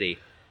Zit City,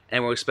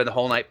 and we're going to spend the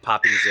whole night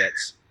popping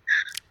zits.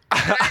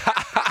 Did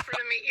I offer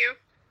to meet you?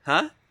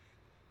 Huh?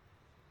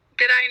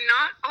 Did I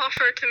not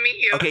offer to meet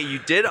you? Okay, you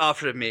did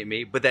offer to meet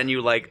me, but then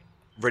you like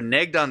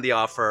reneged on the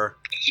offer.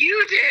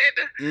 You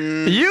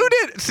did. You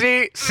did.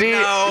 See,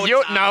 No,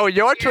 Tommy.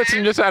 you're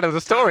twisting your side of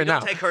the story Don't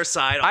now. take her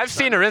side. I've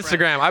seen her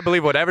Instagram. I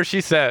believe whatever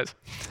she says.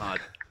 Oh,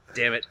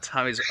 damn it,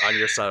 Tommy's on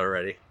your side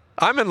already.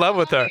 I'm in love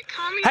with her.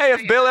 Tommy Hey, if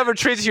tonight. Bill ever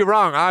treats you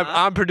wrong,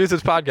 I'm produce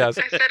this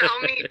podcast. I said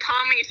I'll meet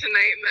Tommy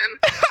tonight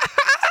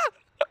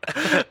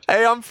then.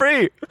 Hey, I'm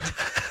free.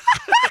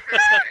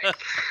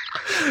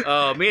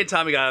 Oh, me and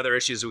Tommy got other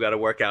issues we got to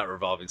work out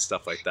revolving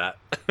stuff like that.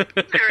 All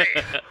right.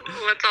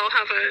 Let's all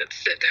have a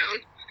sit down.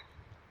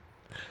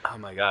 Oh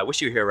my God, I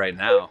wish you were here right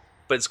now.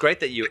 But it's great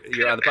that you're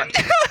on the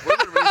podcast. We're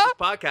going to release this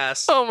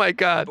podcast, Oh my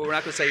God. but we're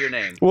not going to say your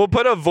name. We'll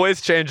put a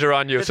voice changer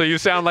on you so you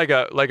sound like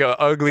a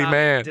ugly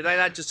man. Did I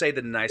not just say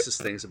the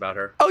nicest things about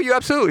her? Oh, you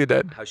absolutely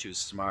did. How she was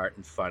smart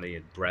and funny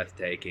and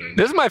breathtaking.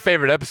 This is my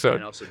favorite And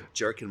episode. also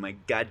jerking my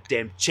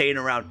goddamn chain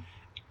around.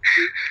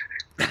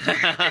 Did you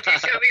show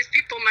these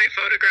people my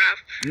photograph?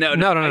 No.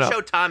 No. I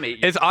showed Tommy.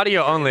 It's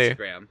audio only.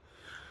 Instagram.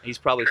 He's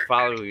probably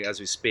following me as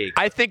we speak.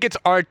 I think it's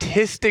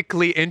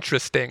artistically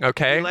interesting,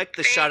 okay? He liked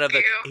the shot of the.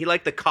 Thank you. He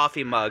liked the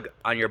coffee mug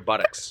on your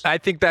buttocks. I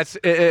think that's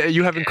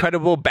you have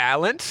incredible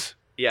balance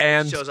Yeah, it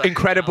and shows off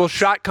incredible balance.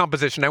 shot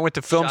composition. I went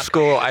to film Shot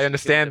school. composition. I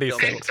understand Yeah, these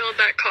film I things. spilled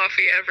that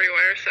coffee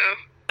everywhere,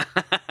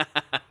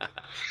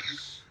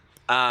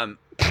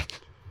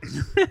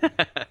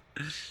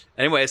 so.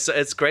 Anyway, so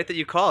it's great that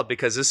you called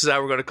because this is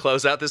how we're going to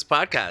close out this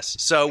podcast.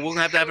 So we're going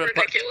to have to have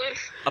Ridiculous.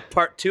 a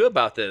part 2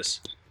 about this.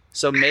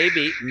 So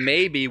maybe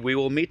we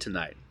will meet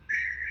tonight.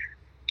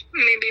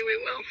 Maybe we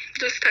will.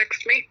 Just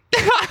text me.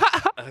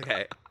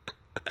 Okay.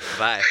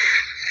 Bye.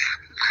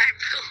 Bye,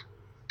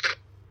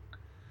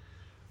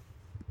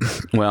 Bill.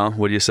 Well,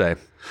 what do you say?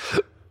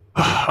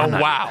 Oh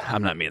wow!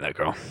 I'm not meeting that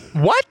girl.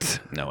 What?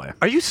 No way.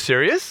 Are you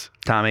serious?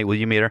 Tommy, will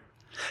you meet her?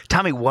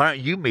 Tommy, why don't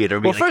you meet her?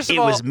 Well, first of it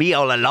all- was me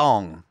all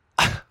along.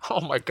 Oh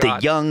my The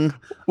God! young.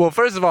 Well,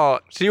 first of all,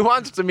 she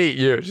wants to meet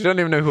you. She doesn't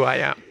even know who I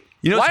am.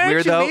 You know Why what's aren't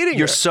weird you though? meeting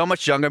You're her? so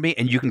much younger than me,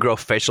 and you can grow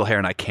facial hair,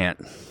 and I can't.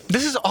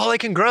 This is all I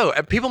can grow.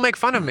 People make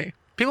fun of me.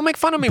 People make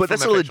fun of me. But for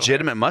that's my a facial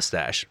legitimate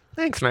mustache. hair.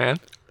 Thanks, man.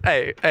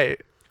 Hey,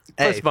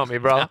 fist bump me,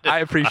 bro. I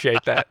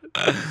appreciate that.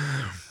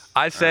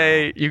 I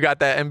say you got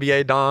that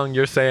NBA dong.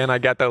 You're saying I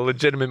got that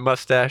legitimate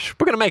mustache.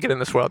 We're gonna make it in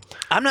this world.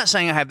 I'm not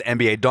saying I have the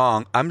NBA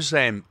dong. I'm just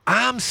saying.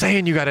 I'm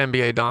saying you got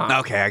NBA dong.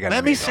 Okay, I got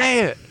Let NBA me dong. say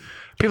it.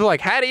 People are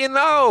like, how do you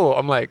know?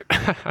 I'm like,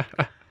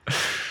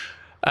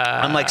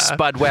 I'm like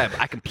Spud Webb.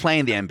 I can play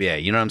in the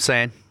NBA. You know what I'm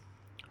saying?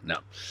 No.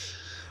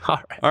 all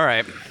right. All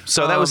right.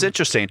 So that was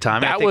interesting,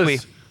 Tommy. I That think was. we.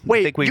 Wait,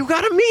 I think we, you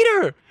gotta meet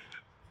her. You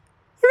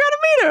gotta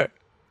meet her.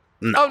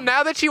 No. Oh,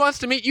 now that she wants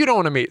to meet, you don't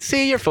want to meet.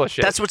 See, you're full of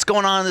shit. That's what's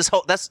going on in this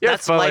whole. That's You're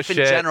that's full of life in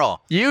shit. general.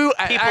 You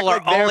People act are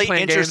like they're only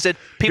playing interested.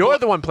 Games. People, You're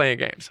the one playing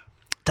games.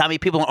 Tommy.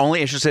 People are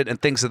only interested in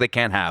things that they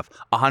can't have.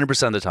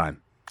 100% of the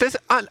time. This,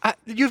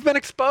 you've been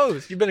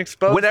exposed. You've been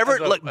exposed. Whenever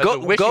as a, look, as go a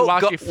go go.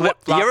 wishy-washy, You ever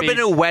flip-floppy- been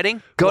to a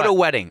wedding? Go to a What?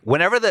 wedding.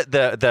 Whenever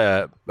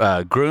the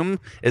groom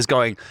is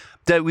going,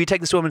 "Did we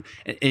take this woman?"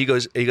 And he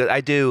goes,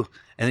 "I do."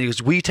 And he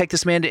goes, "Will you take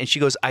this man?" And she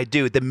goes, "I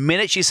do." The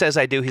minute she says,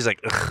 "I do," he's like,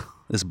 "Ugh,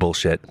 this is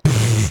bullshit."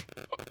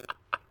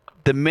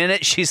 The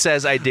minute she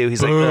says, "I do,"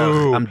 he's like,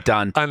 "Ugh, I'm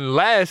done."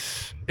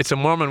 Unless it's a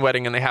Mormon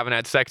wedding and they haven't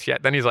had sex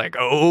yet, then he's like,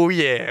 "Oh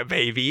yeah,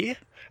 baby."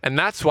 And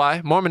that's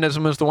why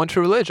Mormonism is the one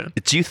true religion.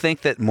 Do you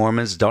think that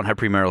Mormons don't have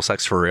premarital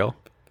sex for real?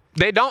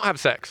 They don't have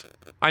sex.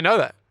 I know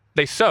that.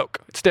 They soak.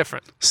 It's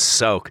different.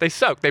 Soak. They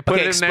soak. They put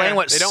Okay, it in explain there.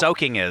 what They don't-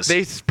 soaking is.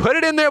 They put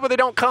it in there, but they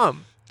don't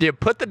come. You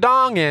put the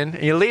dong in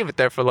and you leave it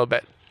there for a little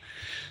bit,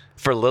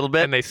 For a little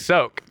bit. and they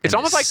soak. It's And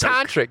almost they like soak.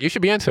 tantric. You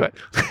should be into it.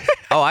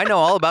 Oh, I know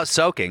all about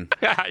soaking.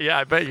 Yeah,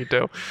 I bet you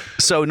do.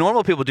 So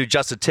normal people do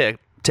just a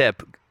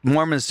tip.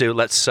 Mormons do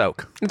let's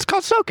soak. It's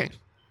called soaking.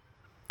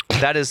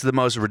 That is the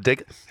most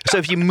ridiculous. So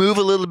if you move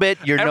a little bit,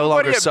 you're no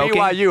longer soaking.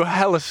 Everybody at BYU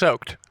hella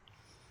soaked.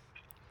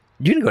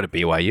 You didn't go to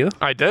BYU.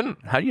 I didn't.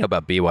 How do you know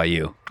about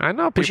BYU? I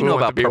know What people you know who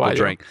about went to purple BYU.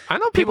 drink? I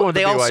know people went to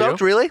They all BYU.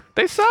 soaked, really?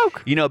 They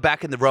soak. You know,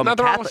 back in the Roman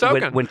nothing wrong with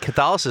Catholic, soaking. when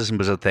Catholicism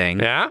was a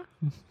thing, Yeah?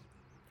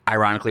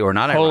 ironically or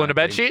not Hole in a ironically,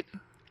 bed sheet?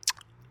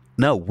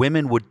 no,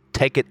 women would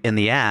take it in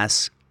the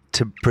ass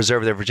to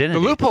preserve their virginity.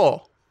 The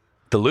loophole.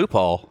 The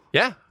loophole.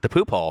 Yeah. The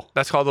poop hole.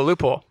 That's called the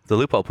loophole. The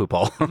loophole poop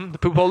hole. The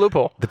poop hole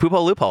loophole. The poop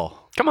hole loophole.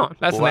 Come on.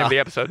 That's the name Wow. of the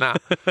episode now.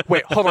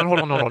 Wait, hold on.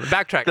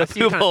 Backtrack. I The see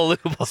you poop kinda- hole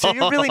loophole. So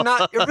you're really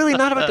not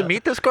about to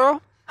meet this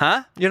girl?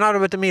 Huh? You're not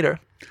about to meet her.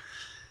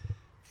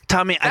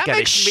 Tommy, That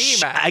makes me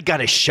mad. I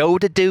got a show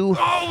to do.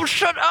 Oh,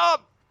 shut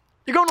up.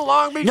 You're going to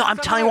Long Beach. No, I'm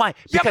telling you why.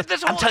 Yeah, Because but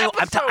this I'm whole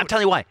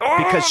telling you why. episode-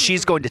 Because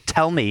she's going to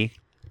tell me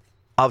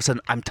all of a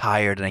sudden I'm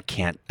tired and I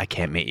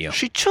can't meet you.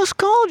 She just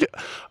called you.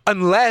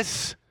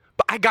 Unless,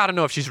 but I got to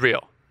know if she's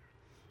real.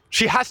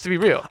 She has to be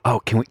real. Oh,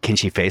 can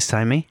she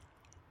FaceTime me?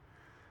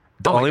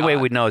 The Oh my only way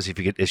God. we'd know is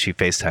if she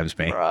FaceTimes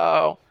me.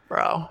 Bro,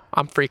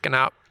 I'm freaking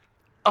out.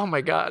 Oh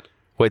my God.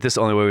 Wait, this is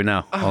the only way we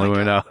know. Only way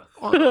we know.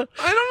 I don't know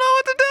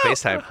what to do.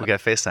 FaceTime. We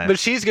got FaceTime. But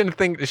she's going to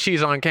think that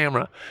she's on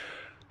camera.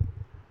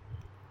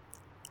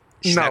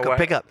 She's no not gonna way.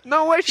 pick up.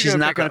 No way She's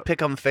not going gonna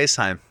pick up on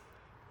FaceTime.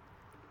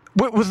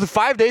 Wait, was the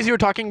 5 days you were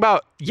talking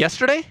about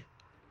yesterday?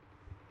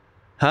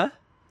 Huh?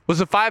 Was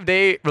the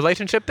 5-day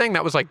relationship thing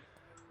that was like,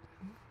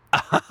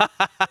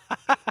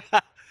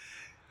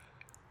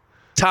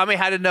 Tommy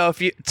had to know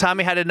if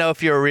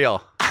you were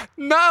real.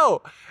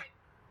 no.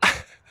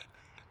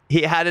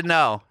 He had to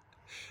know.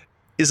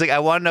 He's like, I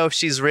want to know if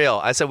she's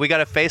real. I said, we got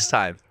to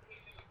FaceTime.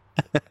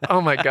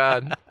 Oh my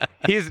God.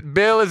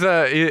 Bill is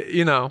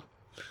he's an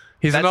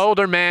That's-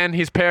 older man.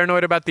 He's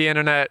paranoid about the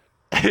internet.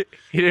 He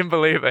didn't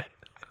believe it.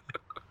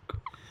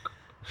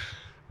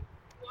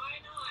 Why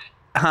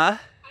not? Huh? I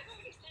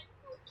already sent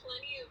you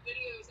plenty of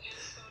videos and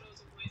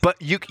photos of myself.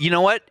 But you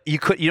know what? You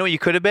know what you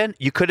could have been?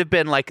 You could have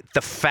been like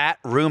the fat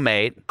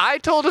roommate. I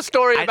told a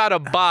story about a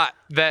bot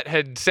that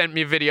had sent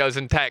me videos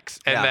and texts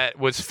and Yeah. that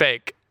was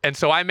fake. And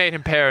so I made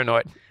him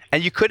paranoid.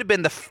 And you could have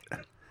been the A full-on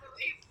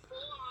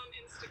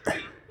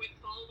Instagram with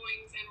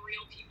followings and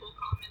real people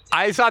commenting.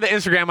 I saw the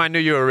Instagram. I knew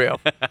you were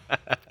real.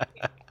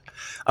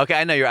 Okay,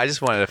 I know I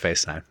just wanted a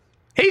FaceTime.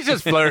 He's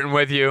just flirting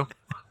with you. Why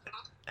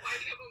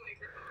do you have a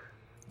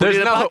microphone? There's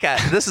We did a no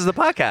podcast. This is the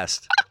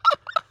podcast.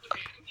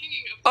 Okay, I'm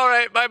hanging up. All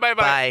right. Bye.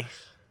 Bye.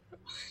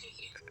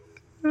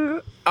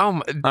 Oh,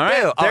 my, All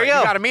right, Bill, there you go.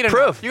 You got to meet her.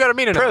 Proof. You got to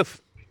meet her. now.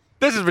 Proof.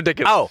 This is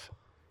ridiculous. Oh,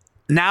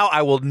 now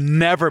I will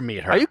never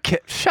meet her. Are you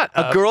kidding? Shut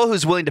a up. girl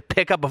who's willing to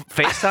pick up a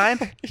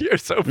FaceTime? You're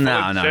so full No.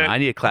 of shit. I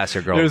need a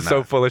classier girl. You're than so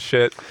that. full of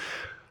shit.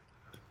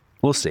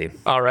 We'll see.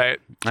 All right.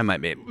 I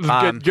might meet.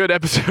 Good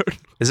episode.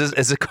 Is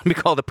it going to be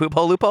called the poop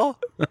hole loophole?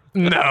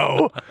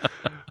 No.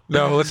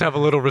 No, let's have a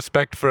little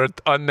respect for an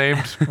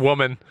unnamed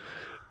woman.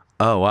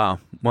 Oh wow.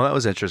 Well, that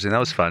was interesting. That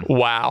was fun.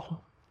 Wow.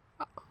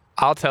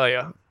 I'll tell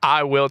you.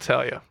 I will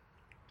tell you.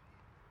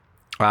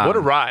 What a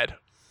ride.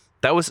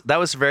 That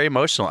was very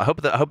emotional. I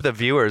hope the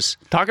viewers.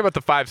 Talk about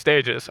the 5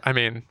 stages. I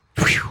mean,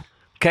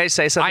 Can I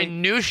say I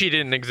something? knew she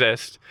didn't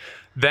exist.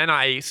 Then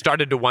I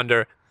started to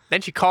wonder.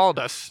 Then she called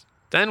us.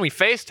 Then we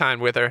FaceTimed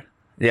with her.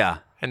 Yeah.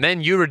 And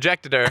then you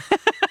rejected her.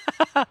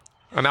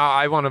 And now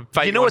I want to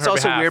fight You know on what's her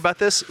also behalf. weird about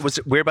this?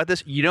 What's weird about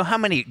this? You know how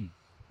many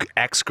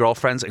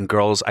ex-girlfriends and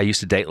girls I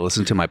used to date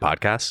listen to my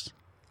podcast?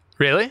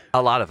 Really?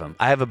 A lot of them.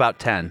 I have about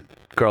 10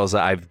 girls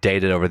that I've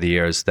dated over the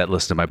years that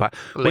listen to my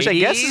podcast, which I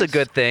guess is a Ladies?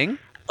 good thing.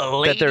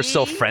 That they're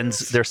still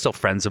friends. They're still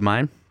friends of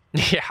mine.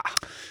 Yeah.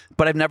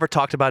 But I've never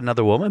talked about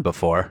another woman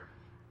before.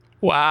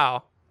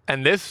 Wow.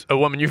 And this, a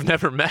woman you've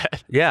never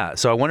met. Yeah.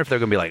 So I wonder if they're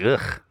gonna be like,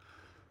 ugh,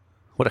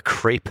 what a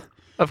creep.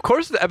 Of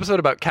course, the episode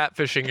about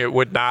catfishing, it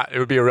would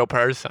be a real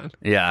person.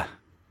 Yeah.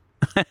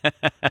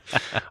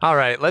 All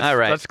right. All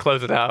right. Let's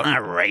close it out.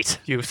 All right.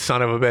 You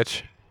son of a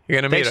bitch. You're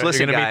going to meet Thanks her. for You're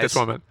listening, going to meet this guys.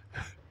 woman.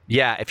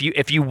 Yeah.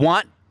 If you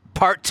want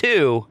part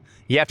 2,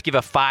 you have to give a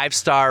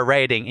 5-star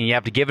rating and you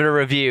have to give it a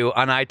review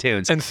on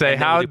iTunes And say, then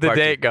we'll how'd do the part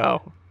 2. date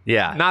go?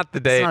 Yeah. Not the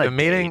It's date, not a the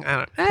meeting. date. I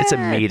don't, It's a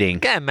meeting.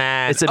 Come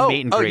on. It's a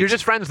meet and greet. Oh, you're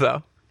just friends,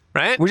 though,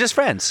 right? We're just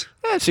friends.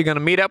 Yeah, so you're going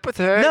to meet up with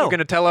her. No. You're going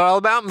to tell her all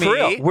about me. For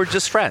real. We're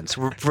just friends.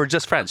 We're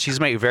just friends. She's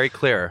made it very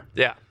clear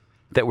Yeah.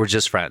 that we're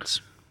just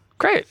friends.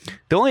 Great.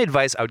 The only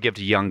advice I would give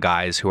to young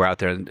guys who are out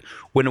there,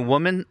 when a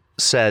woman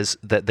says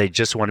that they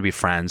just want to be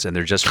friends and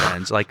they're just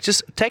friends, like,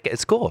 just take it.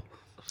 It's cool.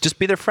 Just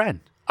be their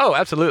friend. Oh,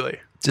 absolutely.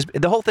 Just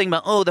the whole thing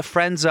about, the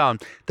friend zone.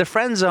 The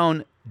friend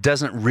zone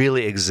doesn't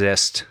really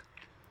exist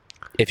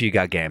if you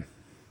got game.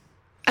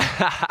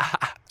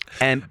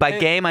 And by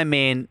game, I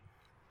mean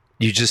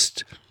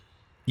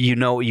you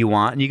know what you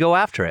want and you go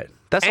after it.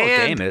 That's all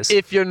And game is.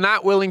 if you're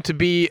not willing to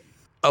be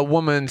a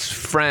woman's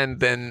friend,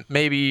 then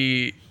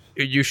maybe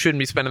you shouldn't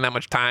be spending that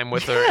much time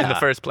with her in the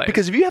first place.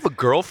 Because if you have a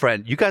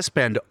girlfriend, you guys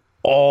spend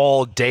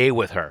all day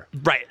with her.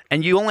 right.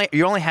 And you're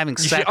only having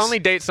You sex. should only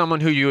date someone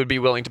who you would be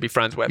willing to be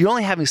friends with. You're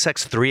only having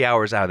sex 3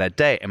 hours out of that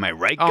day. Am I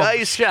right, Oh,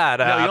 guys? shut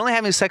No, up. you're only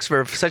having sex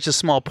for such a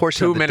small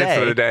portion 2 of the minutes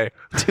day. of the day.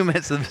 2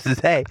 minutes of the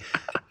day.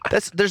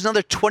 There's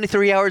another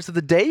 23 hours of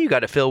the day you got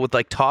to fill with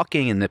like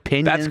talking and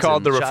opinions. That's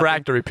called and the shopping.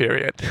 refractory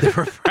period. The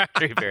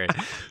refractory period.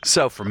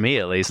 So for me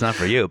at least, not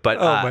for you. But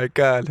Oh my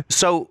God.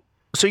 So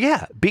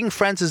yeah, being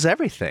friends is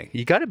everything.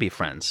 You got to be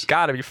friends.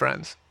 Gotta be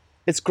friends.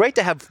 It's great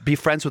to be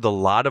friends with a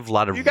lot of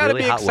You gotta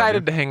really be hot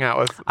excited women. to hang out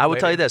with. I will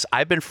tell you this: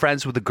 I've been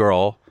friends with a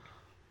girl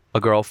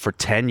for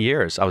 10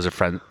 years. I was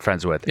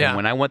friends with. Yeah. And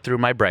when I went through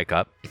my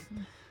breakup,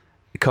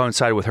 it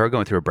coincided with her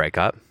going through a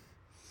breakup.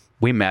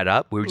 We met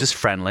up. We were just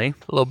friendly,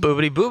 A little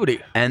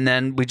boobity. and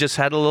then we just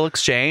had a little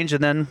exchange,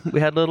 and then we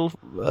had a little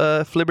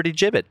flibberty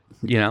gibbet.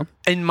 You know.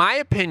 In my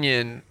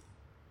opinion,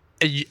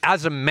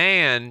 as a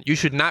man, you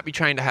should not be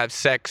trying to have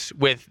sex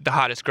with the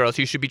hottest girls.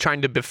 You should be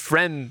trying to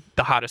befriend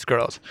the hottest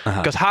girls.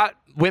 Because hot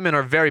women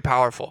are very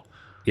powerful.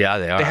 Yeah,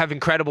 they are. They have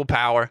incredible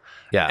power.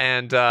 Yeah.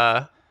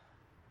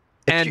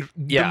 And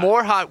yeah. the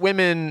more hot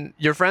women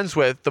you're friends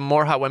with, the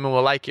more hot women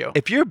will like you.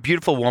 If you're a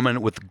beautiful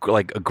woman with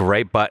like a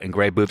great butt and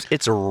great boobs,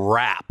 it's a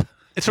wrap.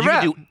 It's a you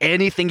wrap. can do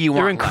anything you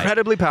want. You're in life.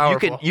 incredibly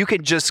powerful. You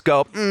can just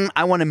go.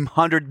 I want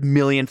 100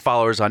 million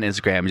followers on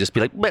Instagram, and just be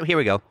like, well, here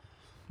we go.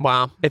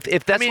 Wow.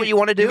 If that's what you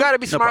want to do, you got to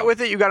be no smart problem.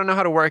 with it. You got to know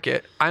how to work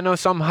it. I know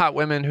some hot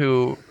women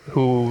who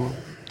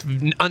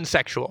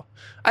unsexual.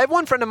 I have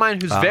one friend of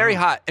mine who's very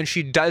hot, and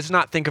she does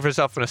not think of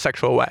herself in a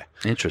sexual way.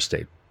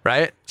 Interesting.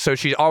 Right? So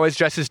she always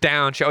dresses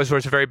down. She always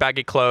wears very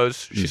baggy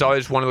clothes. She's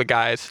always one of the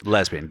guys.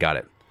 Lesbian, got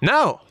it.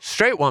 No,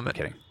 straight woman.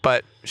 Kidding.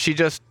 But she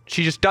just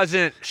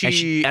doesn't. And,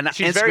 She's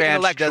Instagram, very she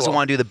intellectual. doesn't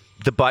want to do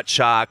the butt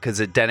shot because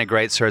it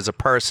denigrates her as a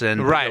person.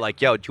 But Right. you're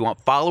like, yo, do you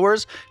want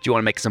followers? Do you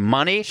want to make some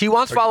money? She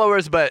wants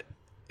followers, but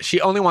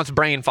she only wants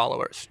brain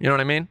followers. You know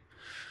what I mean?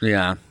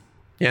 Yeah.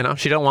 You know,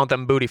 she don't want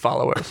them booty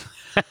followers.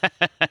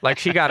 Like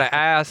she got an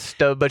ass,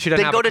 but she doesn't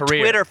Then have go a to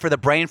career. Twitter for the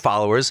brain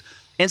followers.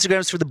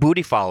 Instagram's for the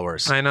booty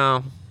followers. I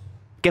know.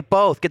 Get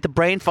both. Get the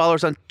brain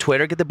followers on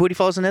Twitter. Get the booty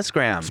followers on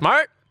Instagram.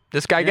 Smart.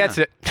 This guy gets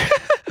it.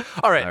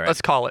 All right,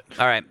 let's call it.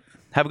 All right.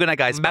 Have a good night,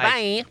 guys. Bye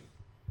bye.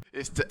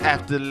 It's the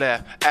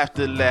afterlife,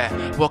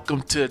 afterlife.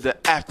 Welcome to the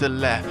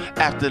afterlife,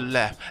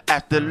 afterlife,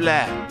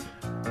 afterlife.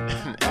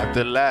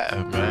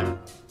 Afterlife, man.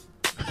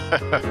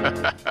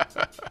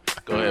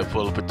 Go ahead,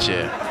 pull up a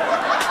chair.